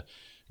opportunity to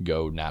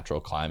go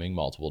natural climbing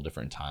multiple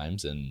different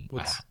times, and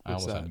I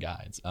almost had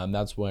guides.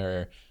 That's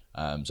where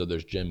so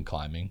there's gym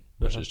climbing,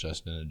 which is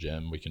just in a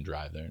gym. We can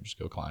drive there and just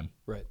go climb.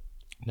 Right.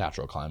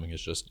 Natural climbing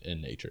is just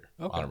in nature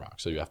on a rock.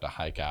 So you have to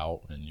hike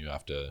out and you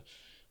have to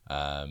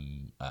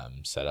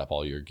set up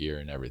all your gear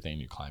and everything.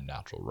 You climb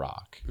natural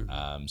rock.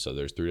 So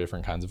there's 3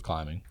 different kinds of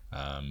climbing,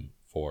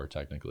 4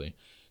 technically.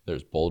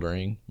 There's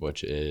bouldering,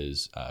 which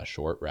is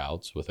short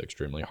routes with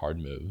extremely hard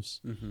moves.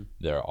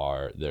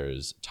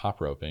 There's top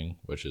roping,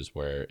 which is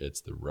where it's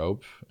the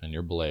rope and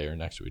your belayer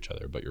next to each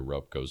other, but your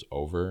rope goes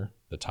over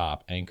the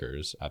top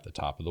anchors at the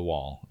top of the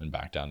wall and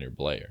back down to your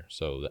belayer.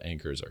 So the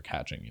anchors are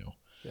catching you.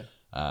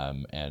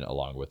 And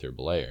along with your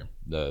belayer.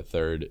 The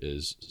third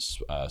is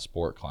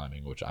sport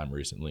climbing, which I'm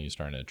recently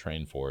starting to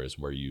train for, is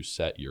where you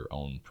set your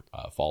own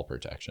fall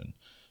protection.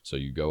 So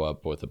you go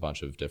up with a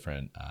bunch of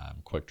different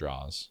quick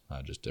draws,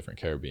 just different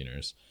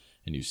carabiners,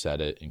 and you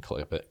set it and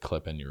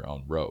clip in your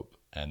own rope.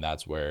 And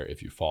that's where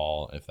if you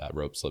fall, if that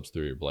rope slips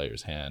through your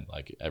belayer's hand,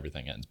 like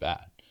everything ends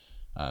bad.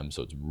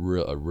 So it's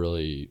a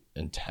really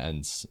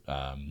intense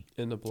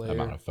in the belayer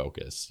amount of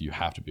focus. You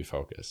have to be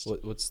focused.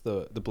 What's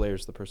the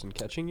belayer's the person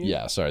catching you?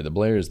 Yeah, sorry. The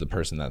belayer is the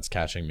person that's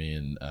catching me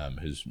and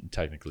who's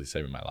technically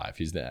saving my life.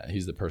 He's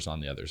the person on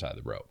the other side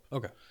of the rope.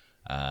 Okay.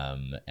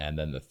 And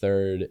then the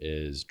third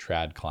is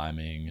trad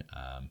climbing.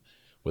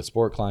 With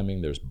sport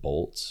climbing, there's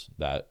bolts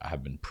that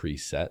have been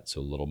preset, so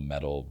little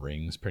metal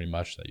rings pretty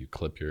much that you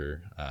clip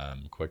your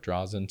quick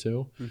draws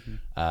into,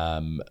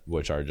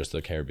 which are just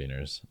the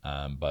carabiners.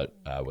 But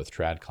with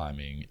trad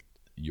climbing,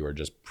 you are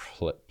just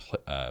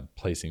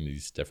placing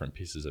these different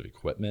pieces of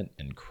equipment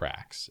in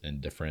cracks in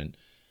different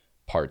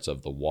parts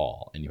of the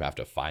wall, and you have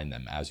to find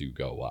them as you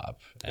go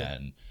up.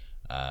 And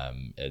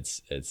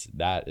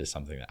that is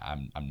something that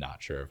I'm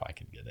not sure if I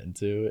can get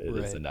into. It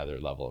is another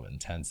level of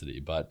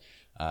intensity, but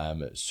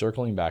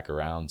circling back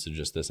around to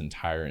just this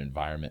entire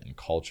environment and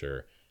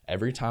culture,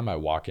 every time I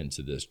walk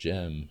into this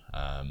gym,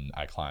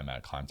 I climb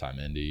at Climb Time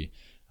Indy,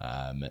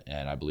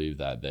 and I believe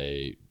that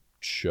they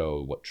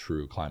show what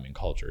true climbing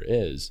culture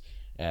is,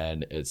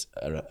 and it's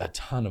a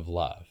ton of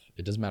love.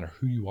 It doesn't matter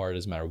who you are, it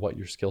doesn't matter what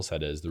your skill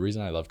set is. The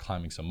reason I love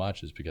climbing so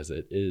much is because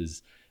it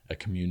is a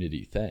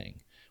community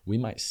thing. We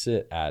might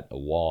sit at a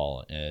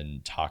wall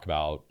and talk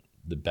about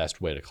the best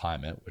way to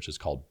climb it, which is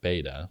called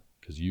beta,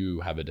 because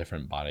you have a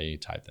different body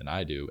type than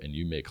I do, and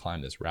you may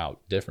climb this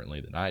route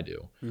differently than I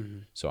do.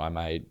 So I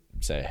might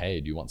say, hey,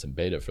 do you want some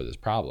beta for this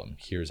problem?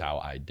 Here's how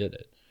I did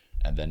it.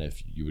 And then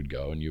if you would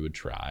go and you would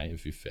try,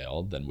 if you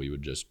failed, then we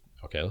would just,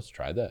 okay, let's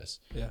try this.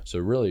 So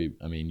really,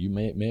 I mean, you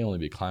may only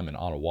be climbing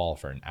on a wall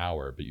for an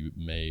hour, but you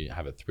may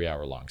have a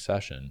 3-hour long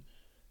session.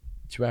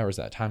 2 hours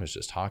of that time is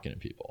just talking to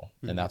people.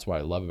 And that's what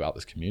I love about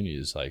this community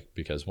is like,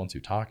 because once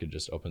you talk, it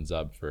just opens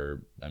up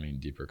for,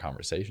 deeper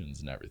conversations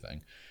and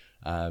everything.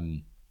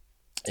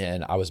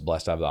 And I was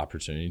blessed to have the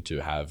opportunity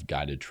to have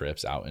guided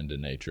trips out into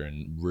nature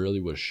and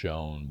really was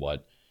shown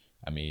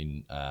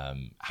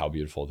how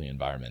beautiful the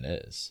environment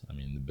is.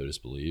 The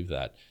Buddhists believe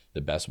that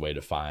the best way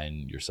to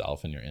find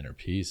yourself and your inner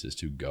peace is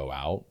to go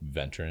out,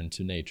 venture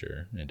into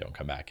nature, and don't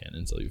come back in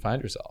until you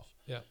find yourself.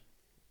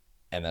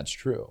 And that's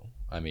true.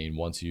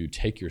 Once you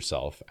take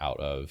yourself out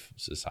of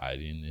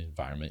society and the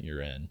environment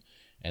you're in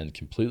and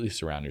completely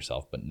surround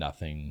yourself, but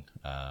nothing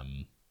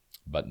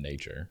but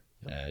nature,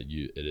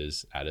 it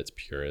is at its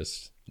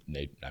purest.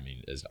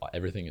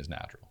 Everything is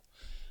natural.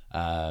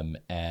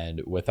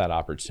 And with that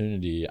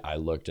opportunity, I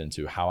looked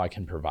into how I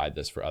can provide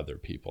this for other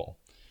people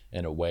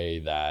in a way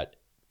that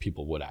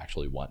people would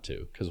actually want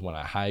to. Because when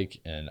I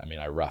hike and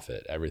I rough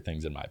it,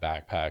 everything's in my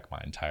backpack,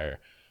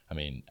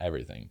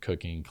 everything,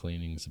 cooking,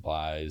 cleaning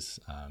supplies,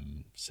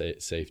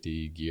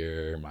 safety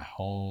gear, my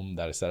home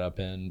that I set up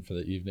in for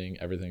the evening,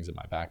 everything's in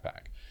my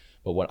backpack.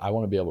 But what I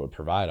want to be able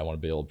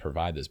to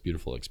provide this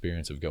beautiful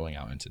experience of going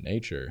out into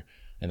nature.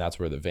 And that's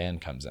where the van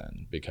comes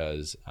in,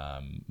 because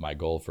my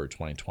goal for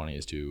 2020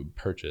 is to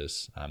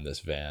purchase this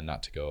van,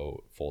 not to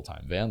go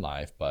full-time van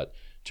life, but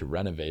to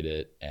renovate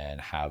it and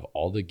have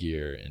all the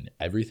gear and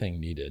everything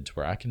needed to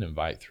where I can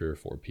invite 3 or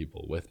 4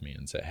 people with me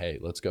and say, hey,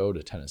 let's go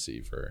to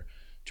Tennessee for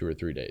 2 or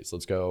 3 days.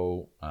 Let's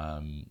go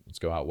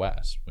out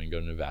west. We can go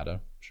to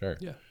Nevada. Sure.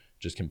 Yeah.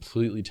 Just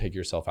completely take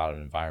yourself out of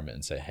an environment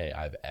and say, hey,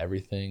 I have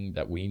everything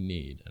that we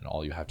need, and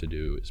all you have to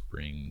do is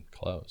bring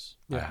clothes.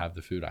 I have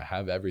the food, I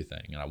have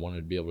everything. And I wanted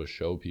to be able to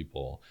show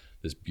people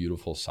this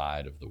beautiful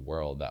side of the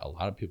world that a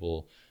lot of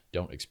people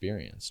don't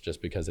experience,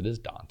 just because it is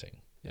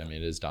daunting.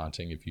 It is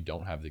daunting if you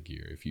don't have the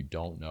gear, if you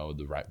don't know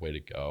the right way to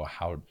go,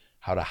 how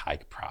to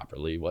hike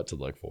properly, what to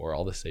look for,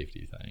 all the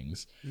safety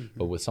things.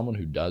 But with someone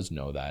who does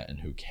know that and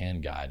who can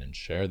guide and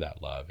share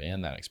that love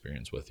and that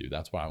experience with you,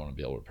 that's what I want to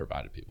be able to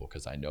provide to people,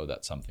 because I know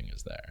that something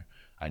is there.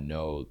 I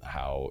know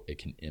how it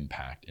can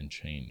impact and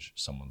change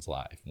someone's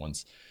life.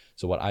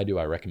 So what I do,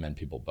 I recommend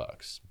people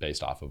books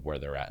based off of where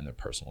they're at in their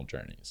personal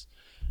journeys.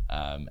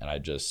 And I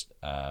just,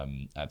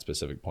 at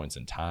specific points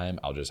in time,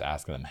 I'll just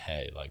ask them,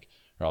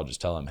 or I'll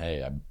just tell them,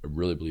 hey, I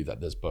really believe that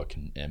this book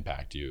can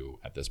impact you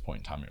at this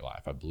point in time in your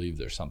life. I believe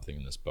there's something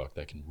in this book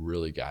that can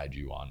really guide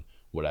you on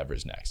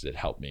whatever's next. It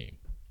helped me.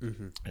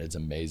 And it's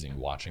amazing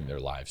watching their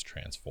lives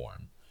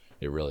transform.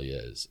 It really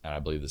is. And I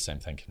believe the same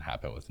thing can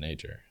happen with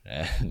nature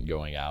and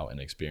going out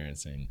and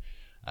experiencing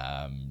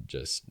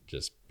just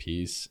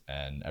peace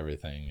and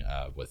everything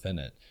within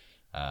it.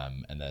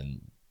 And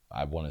then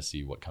I want to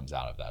see what comes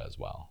out of that as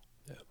well.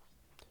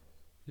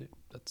 Yeah,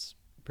 that's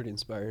pretty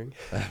inspiring.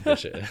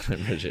 Appreciate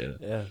it.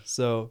 Yeah.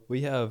 So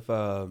we have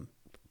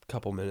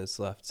couple minutes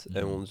left,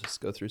 and we'll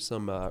just go through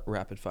some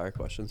rapid fire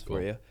questions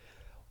for you.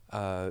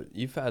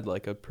 You've had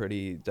like a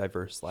pretty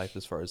diverse life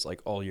as far as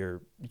like all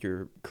your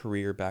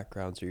career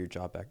backgrounds or your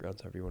job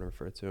backgrounds, however you want to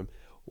refer to them.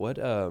 What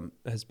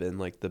has been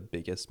like the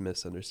biggest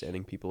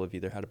misunderstanding people have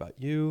either had about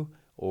you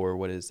or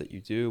what it is that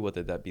you do,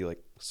 whether that be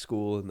like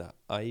school and the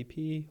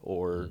IEP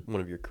or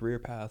one of your career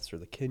paths or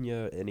the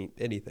Kenya,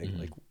 anything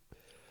like,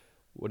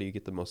 what do you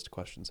get the most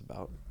questions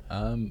about?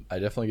 I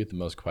definitely get the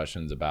most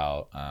questions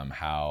about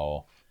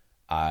how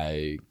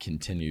I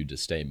continue to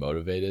stay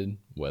motivated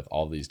with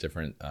all these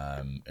different,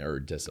 or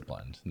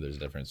disciplined. There's a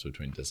difference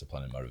between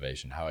discipline and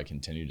motivation. How I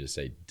continue to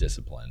stay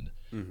disciplined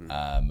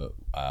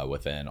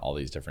within all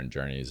these different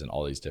journeys and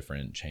all these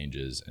different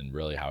changes, and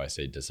really how I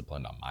stay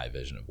disciplined on my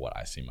vision of what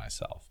I see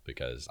myself,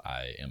 because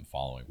I am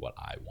following what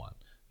I want,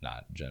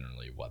 not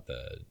generally what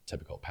the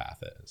typical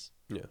path is.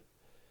 Yeah.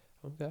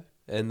 Okay.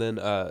 And then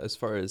as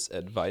far as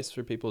advice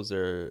for people, is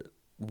there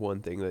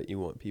one thing that you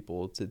want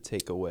people to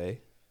take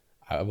away?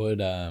 I would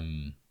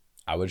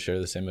share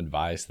the same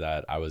advice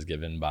that I was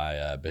given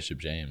by Bishop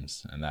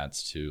James, and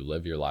that's to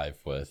live your life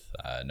with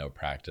no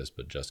practice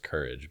but just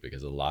courage,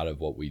 because a lot of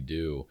what we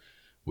do,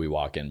 we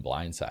walk in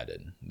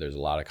blindsided. There's a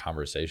lot of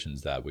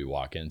conversations that we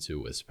walk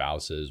into with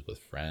spouses, with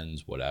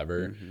friends,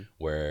 whatever,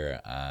 where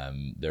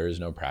there is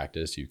no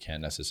practice. You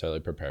can't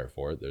necessarily prepare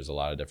for it. There's a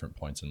lot of different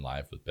points in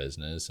life with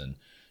business and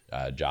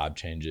job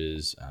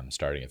changes,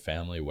 starting a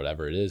family,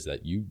 whatever it is,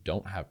 that you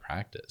don't have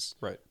practice.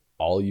 Right.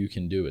 All you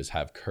can do is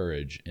have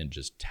courage and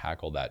just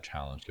tackle that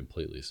challenge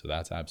completely. So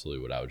that's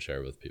absolutely what I would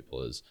share with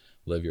people, is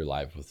live your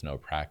life with no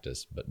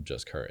practice, but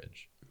just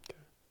courage. Okay.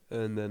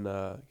 And then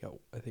I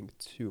think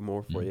two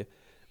more for you.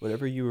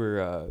 Whenever you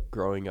were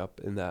growing up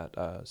in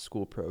that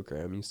school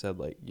program, you said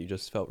like you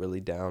just felt really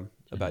down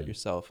about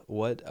yourself.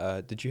 What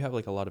did you have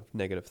like a lot of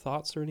negative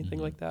thoughts or anything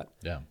like that?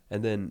 Yeah.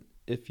 And then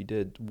if you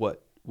did,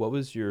 what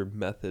was your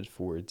method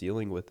for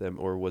dealing with them,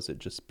 or was it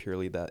just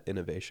purely that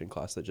innovation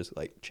class that just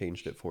like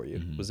changed it for you?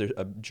 Was there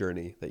a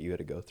journey that you had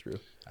to go through?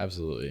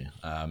 Absolutely.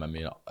 I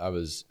mean, it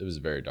was a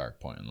very dark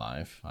point in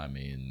life. I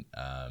mean,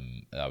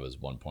 that was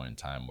one point in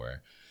time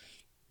where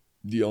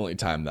the only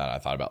time that I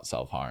thought about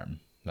self-harm,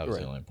 that was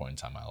the only point in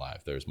time in my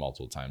life. There's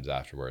multiple times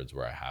afterwards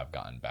where I have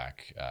gotten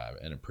back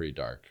in a pretty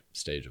dark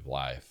stage of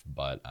life,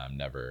 but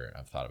never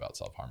have thought about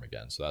self-harm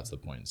again. So that's the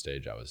point and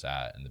stage I was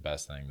at. And the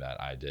best thing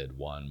that I did,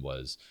 one,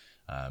 was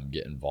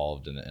get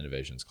involved in the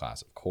innovations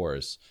class, of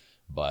course,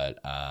 but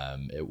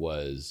it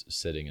was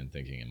sitting and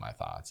thinking in my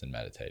thoughts and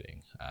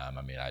meditating. I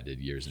mean, I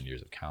did years and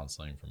years of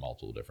counseling for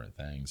multiple different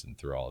things, and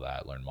through all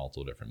that, learned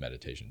multiple different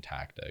meditation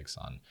tactics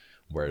on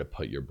where to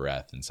put your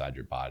breath inside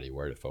your body,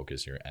 where to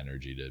focus your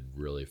energy to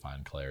really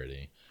find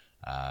clarity.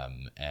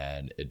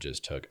 And it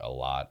just took a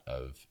lot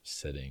of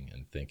sitting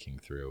and thinking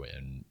through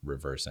and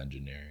reverse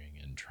engineering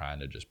and trying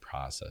to just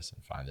process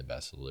and find the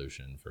best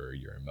solution for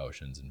your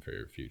emotions and for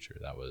your future.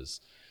 That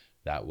was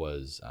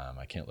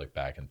I can't look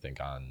back and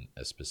think on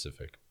a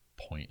specific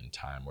point in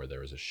time where there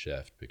was a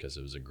shift, because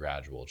it was a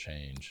gradual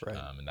change. Right.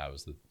 And that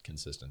was the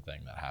consistent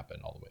thing that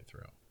happened all the way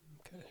through.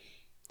 Okay.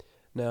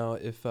 Now,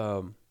 if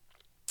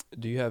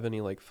do you have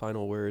any like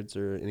final words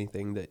or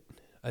anything that,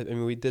 I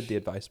mean, we did the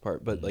advice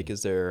part, but like,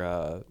 is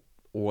there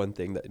one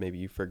thing that maybe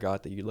you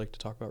forgot that you'd like to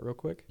talk about real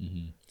quick?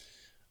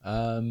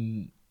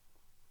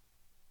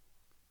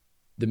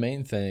 The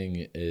main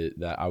thing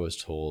that I was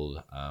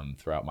told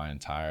throughout my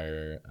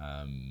entire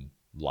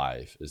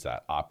life is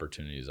that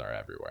opportunities are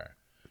everywhere,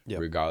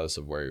 regardless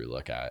of where you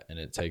look at. And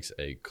it takes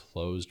a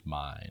closed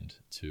mind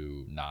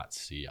to not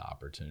see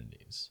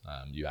opportunities.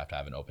 You have to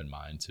have an open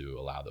mind to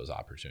allow those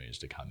opportunities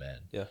to come in.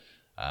 Yeah.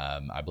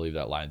 I believe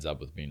that lines up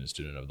with being a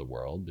student of the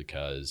world,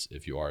 because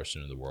if you are a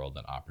student of the world,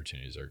 then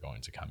opportunities are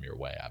going to come your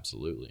way.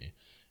 Absolutely.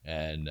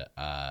 And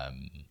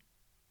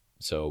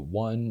so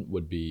one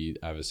would be,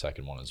 I have a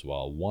second one as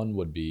well. One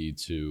would be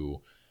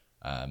to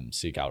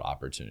seek out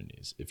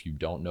opportunities. If you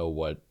don't know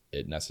what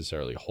it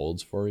necessarily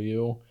holds for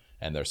you,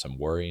 and there's some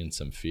worry and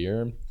some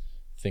fear,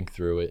 think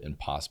through it and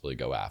possibly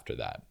go after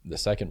that. The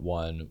second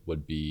one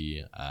would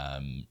be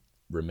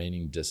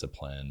remaining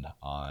disciplined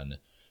on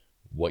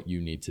what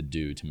you need to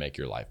do to make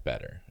your life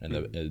better. And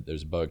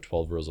there's a book,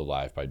 12 Rules of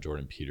Life by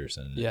Jordan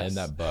Peterson. Yes. In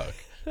that book,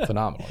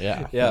 phenomenal.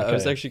 Yeah. Yeah. Okay. I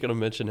was actually going to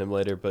mention him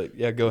later, but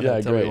yeah, go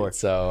ahead. Tell me more.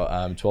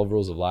 So 12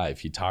 Rules of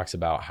Life, he talks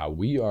about how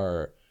we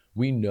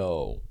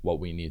know what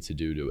we need to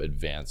do to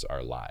advance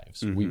our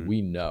lives.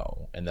 We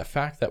know. And the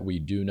fact that we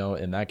do know,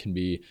 and that can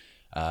be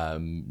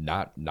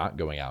not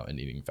going out and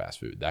eating fast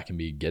food. That can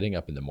be getting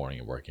up in the morning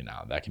and working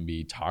out. That can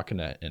be talking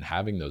and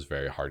having those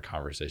very hard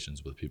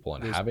conversations with people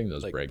and having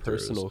those like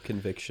breakthroughs. Personal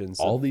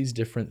convictions. All these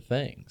different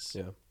things.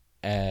 Yeah.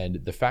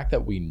 And the fact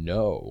that we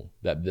know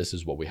that this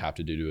is what we have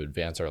to do to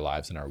advance our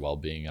lives and our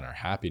well-being and our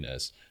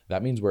happiness,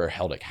 that means we're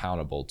held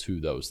accountable to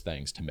those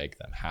things to make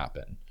them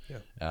happen.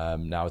 Yeah.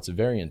 Now, it's a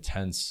very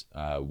intense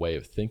way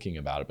of thinking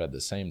about it, but at the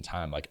same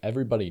time, like,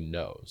 everybody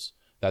knows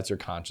that's your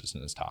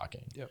consciousness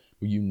talking. Yep.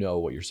 you know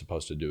what you're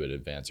supposed to do to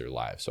advance your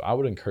life. So I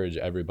would encourage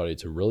everybody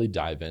to really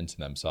dive into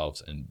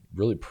themselves and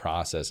really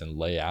process and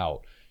lay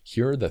out,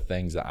 here are the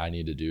things that I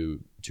need to do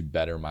to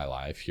better my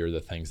life. Here are the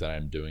things that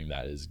I'm doing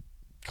that is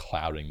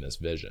clouding this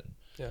vision.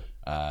 Yeah.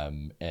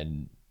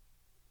 And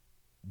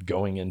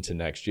going into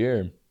next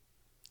year,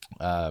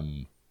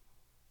 finding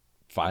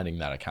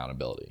that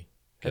accountability.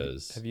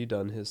 Have you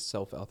done his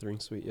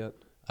self-authoring suite yet?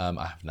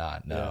 I have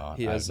not. No, yeah,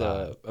 he has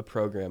a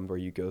program where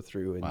you go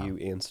through and you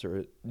answer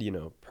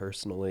it,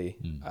 personally.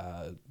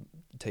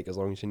 Take as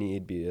long as you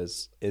need, be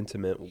as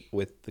intimate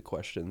with the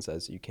questions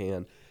as you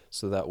can,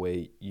 so that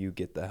way you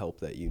get the help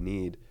that you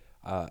need.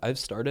 I've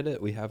started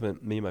it.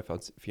 Me and my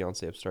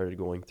fiance have started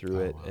going through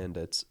it, and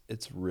it's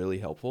really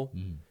helpful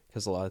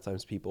because a lot of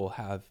times people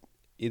have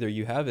either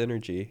you have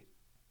energy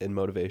and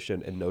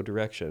motivation and no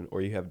direction,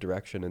 or you have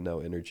direction and no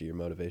energy or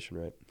motivation,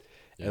 right?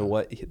 Yeah. And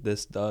what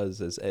this does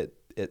is it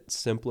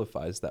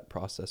simplifies that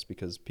process,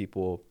 because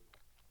people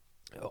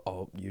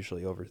all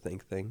usually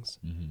overthink things,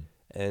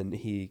 and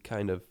he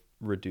kind of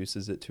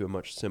reduces it to a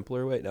much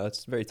simpler way. Now,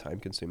 it's very time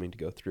consuming to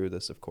go through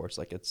this, of course.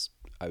 Like,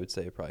 I would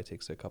say it probably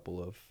takes a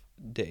couple of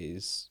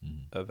days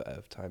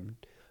of time,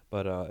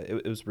 but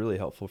it was really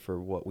helpful for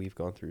what we've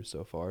gone through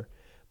so far.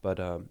 But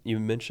you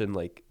mentioned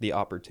like the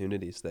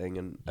opportunities thing,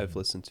 and I've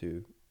listened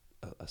to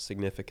a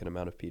significant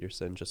amount of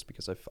Peterson just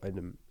because I find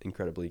him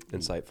incredibly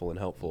insightful and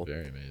helpful.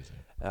 Very amazing.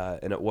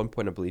 And at one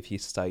point, I believe he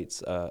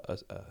cites a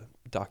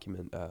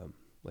document,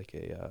 like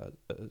a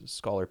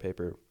scholar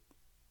paper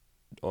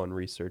on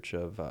research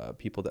of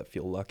people that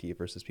feel lucky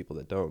versus people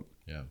that don't.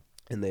 Yeah.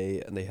 And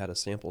they had a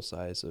sample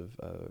size of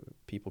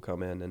people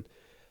come in, and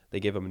they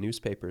gave them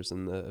newspapers,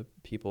 and the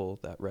people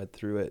that read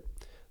through it,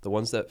 the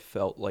ones that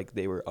felt like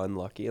they were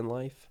unlucky in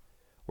life,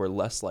 were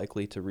less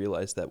likely to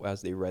realize that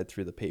as they read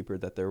through the paper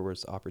that there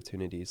was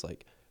opportunities,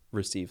 like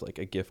receive like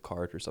a gift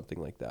card or something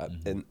like that.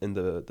 And in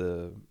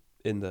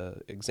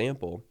the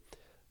example,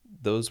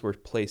 those were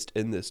placed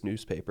in this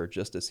newspaper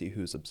just to see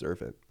who's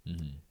observant.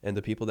 And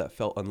the people that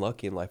felt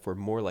unlucky in life were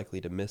more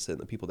likely to miss it,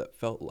 and the people that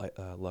felt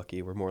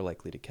lucky were more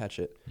likely to catch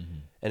it.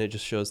 And it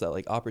just shows that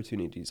like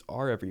opportunities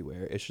are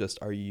everywhere. It's just,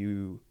 are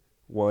you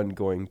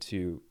going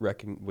to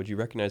would you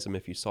recognize them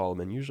if you saw them?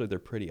 And usually they're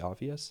pretty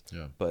obvious,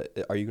 but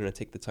are you going to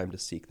take the time to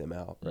seek them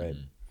out, right?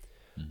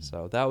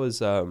 So that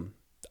was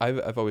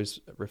I've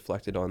always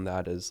reflected on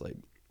that as like,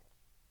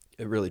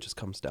 it really just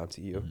comes down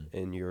to you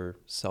and your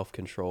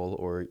self-control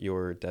or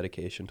your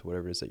dedication to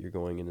whatever it is that you're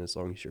going in, as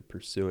long as you're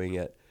pursuing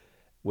it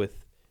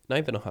with not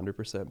even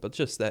 100%, but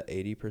just that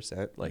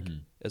 80%, like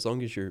as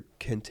long as you're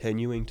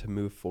continuing to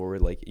move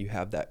forward, like you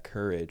have that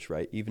courage,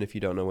 right? Even if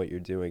you don't know what you're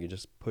doing, you're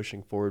just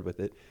pushing forward with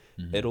it,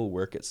 it'll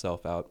work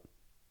itself out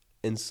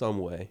in some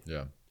way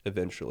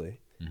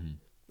eventually.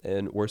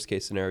 And worst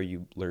case scenario,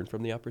 you learn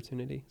from the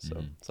opportunity.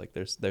 So it's like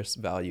there's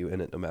value in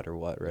it no matter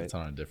what, right? It's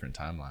on a different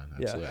timeline.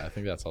 Absolutely. I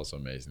think that's also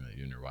amazing that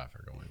you and your wife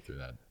are going through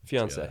that.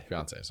 Fiance.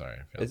 Fiance.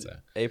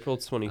 April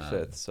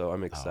 25th, so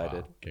I'm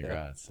excited. Oh, wow.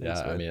 Congrats. Yeah,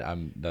 I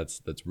mean,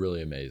 that's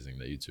really amazing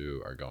that you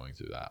two are going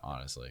through that,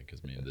 honestly, because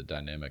I mean, the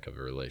dynamic of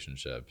a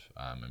relationship,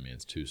 I mean,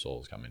 it's two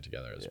souls coming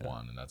together as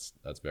one, and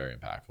that's very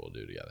impactful to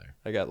do together.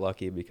 I got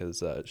lucky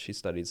because she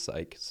studied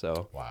psych,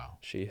 so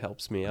she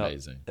helps me out.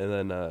 Amazing. And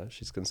then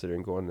she's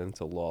considering going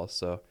into law,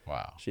 so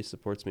she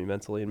supports me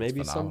mentally and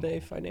maybe someday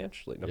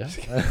financially. No,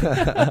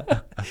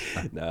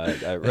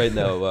 right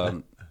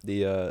now,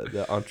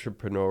 the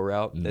entrepreneur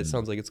route, it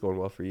sounds like it's going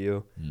well for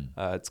you.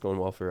 It's going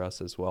well for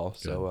us as well.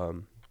 Good.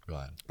 So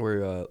glad.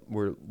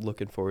 We're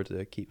looking forward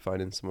to keep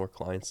finding some more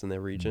clients in the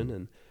region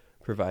and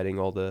providing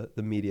all the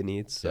media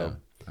needs. So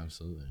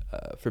absolutely.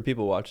 For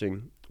people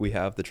watching, we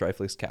have the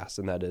TriFlix Cast,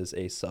 and that is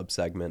a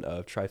sub-segment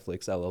of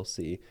TriFlix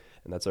LLC,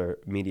 and that's our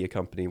media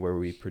company where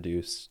we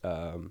produce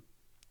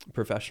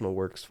professional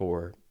works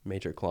for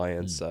major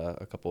clients,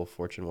 a couple of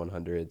Fortune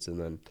 100s, and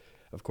then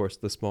of course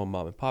the small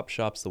mom and pop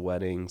shops, the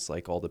weddings,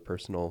 like all the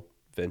personal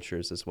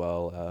ventures as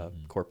well,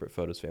 corporate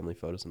photos, family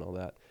photos, and all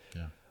that.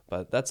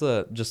 But that's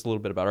just a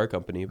little bit about our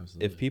company.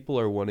 Absolutely. If people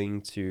are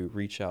wanting to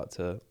reach out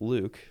to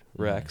Luke,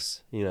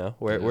 Rex,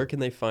 where can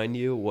they find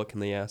you? What can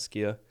they ask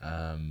you?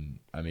 I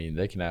mean,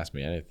 they can ask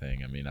me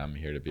anything. I mean, I'm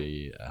here to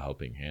be a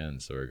helping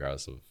hand. So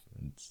regardless of,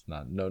 it's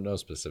not no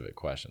specific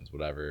questions,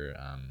 whatever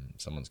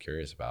someone's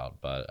curious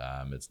about. But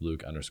it's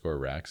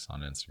Luke_Rex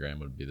on Instagram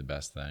would be the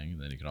best thing.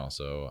 Then you can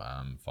also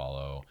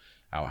follow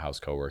Outhouse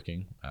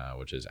Co-working,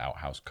 which is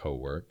Outhouse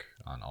Co-work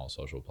on all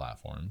social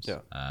platforms.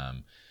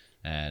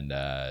 And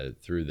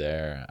through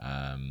there,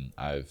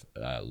 I've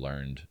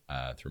learned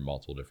through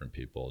multiple different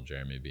people,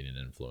 Jeremy being an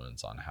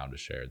influence, on how to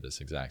share this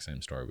exact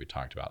same story we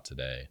talked about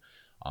today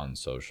on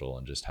social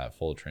and just have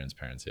full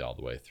transparency all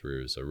the way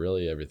through. So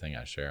really everything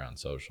I share on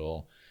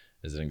social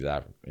is an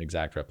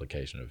exact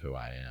replication of who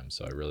I am.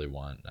 So I really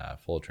want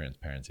full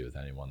transparency with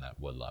anyone that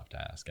would love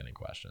to ask any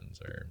questions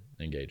or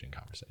engage in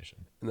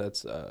conversation. And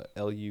that's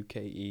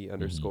LUKE_REKS?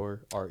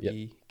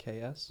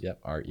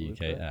 Yep,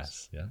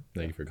 REKS. Yeah,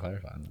 thank you for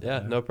clarifying.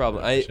 Yeah, no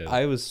problem.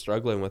 I was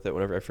struggling with it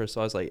whenever I first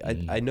saw it. I was like,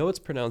 I know it's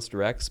pronounced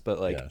Rex, but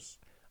like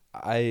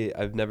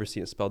I've never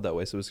seen it spelled that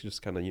way, so it's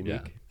just kind of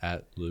unique. Yeah,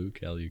 at Luke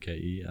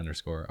LUKE_REKS.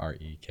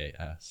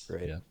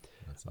 Great. Yeah.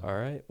 All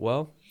right.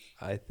 Well,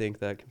 I think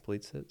that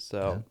completes it.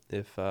 So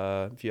if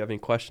you have any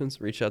questions,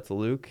 reach out to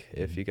Luke.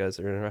 If you guys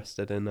are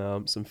interested in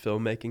some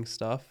filmmaking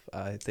stuff,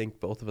 I think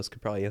both of us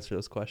could probably answer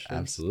those questions.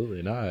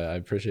 Absolutely. No, I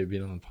appreciate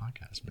being on the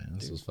podcast, man.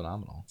 This was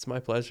phenomenal. It's my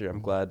pleasure. I'm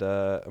glad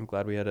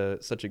we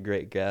had such a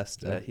great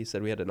guest. He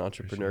said we had an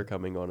entrepreneur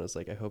coming on. I was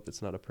like, I hope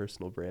it's not a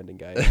personal branding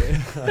guy.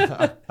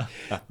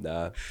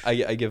 Nah,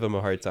 I give him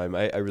a hard time.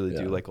 I really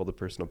do like all the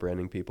personal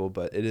branding people,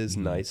 but it is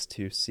nice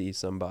to see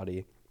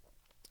somebody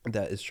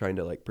that is trying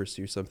to like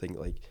pursue something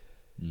like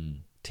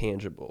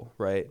tangible,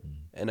 right?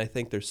 And I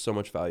think there's so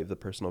much value of the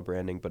personal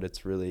branding, but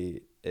it's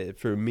really,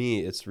 for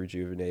me, it's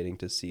rejuvenating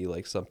to see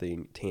like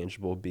something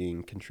tangible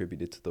being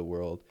contributed to the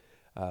world.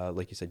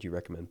 Like you said, you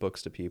recommend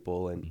books to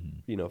people,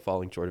 and you know,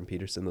 following Jordan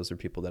Peterson, those are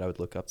people that I would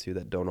look up to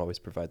that don't always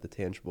provide the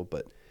tangible,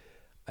 but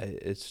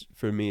it's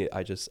for me,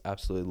 I just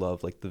absolutely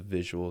love like the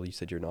visual. You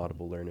said you're an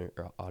audible learner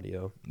or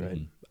audio,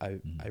 right? I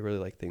really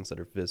like things that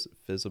are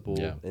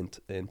visible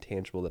and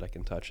tangible that I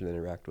can touch and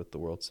interact with the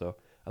world. So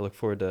I look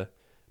forward to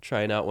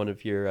trying out one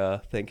of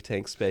your think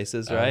tank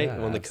spaces, right?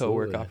 One of the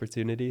co-work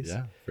opportunities.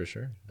 Yeah, for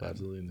sure.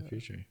 Absolutely, in the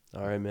future.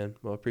 All right, man.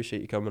 Well,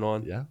 appreciate you coming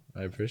on. Yeah,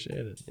 I appreciate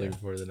it. Looking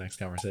forward to the next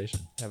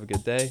conversation. Have a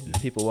good day.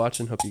 People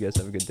watching, hope you guys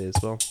have a good day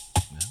as well.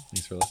 Yeah,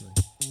 thanks for listening.